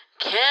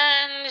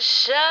can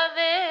shove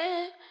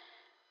it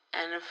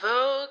and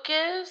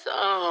focus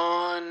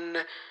on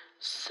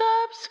subscription.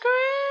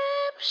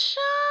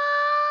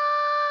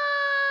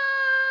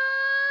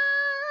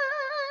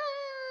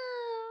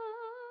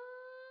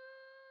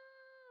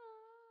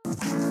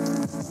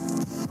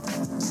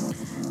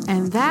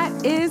 And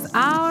that is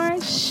our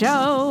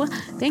show.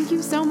 Thank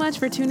you so much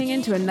for tuning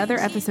in to another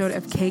episode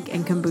of Cake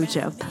and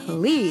Kombucha.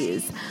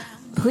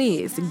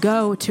 Please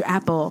go to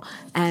Apple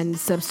and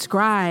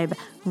subscribe,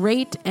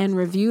 rate, and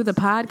review the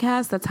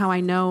podcast. That's how I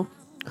know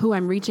who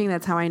I'm reaching.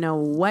 That's how I know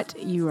what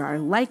you are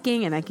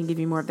liking, and I can give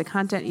you more of the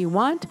content you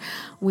want.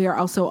 We are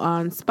also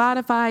on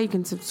Spotify. You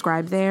can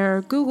subscribe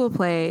there, Google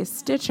Play,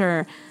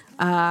 Stitcher,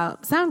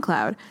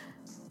 SoundCloud.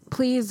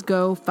 Please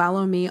go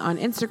follow me on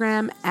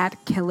Instagram at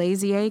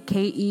Kelezie,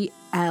 Kelezie,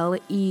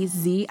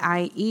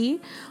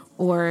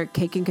 or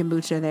Cake and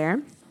Kombucha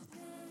there.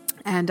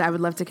 And I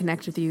would love to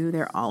connect with you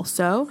there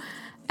also.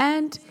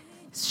 And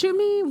shoot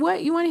me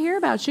what you want to hear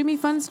about. Shoot me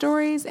fun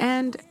stories,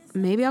 and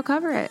maybe I'll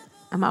cover it.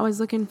 I'm always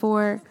looking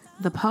for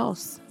the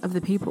pulse of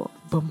the people.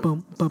 Boom,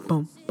 boom, boom,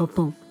 boom, boom,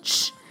 boom.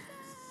 Shh.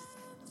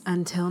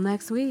 Until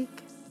next week.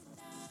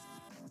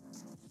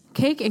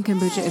 Cake and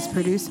Kombucha is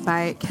produced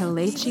by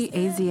Kelechi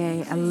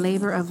Ezie, a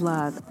labor of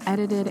love,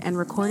 edited and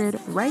recorded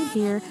right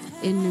here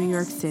in New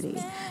York City.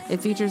 It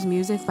features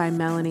music by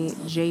Melanie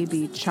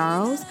J.B.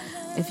 Charles.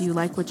 If you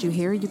like what you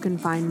hear, you can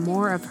find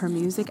more of her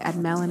music at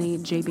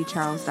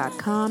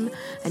melaniejbcharles.com,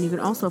 and you can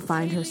also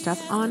find her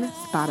stuff on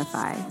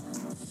Spotify.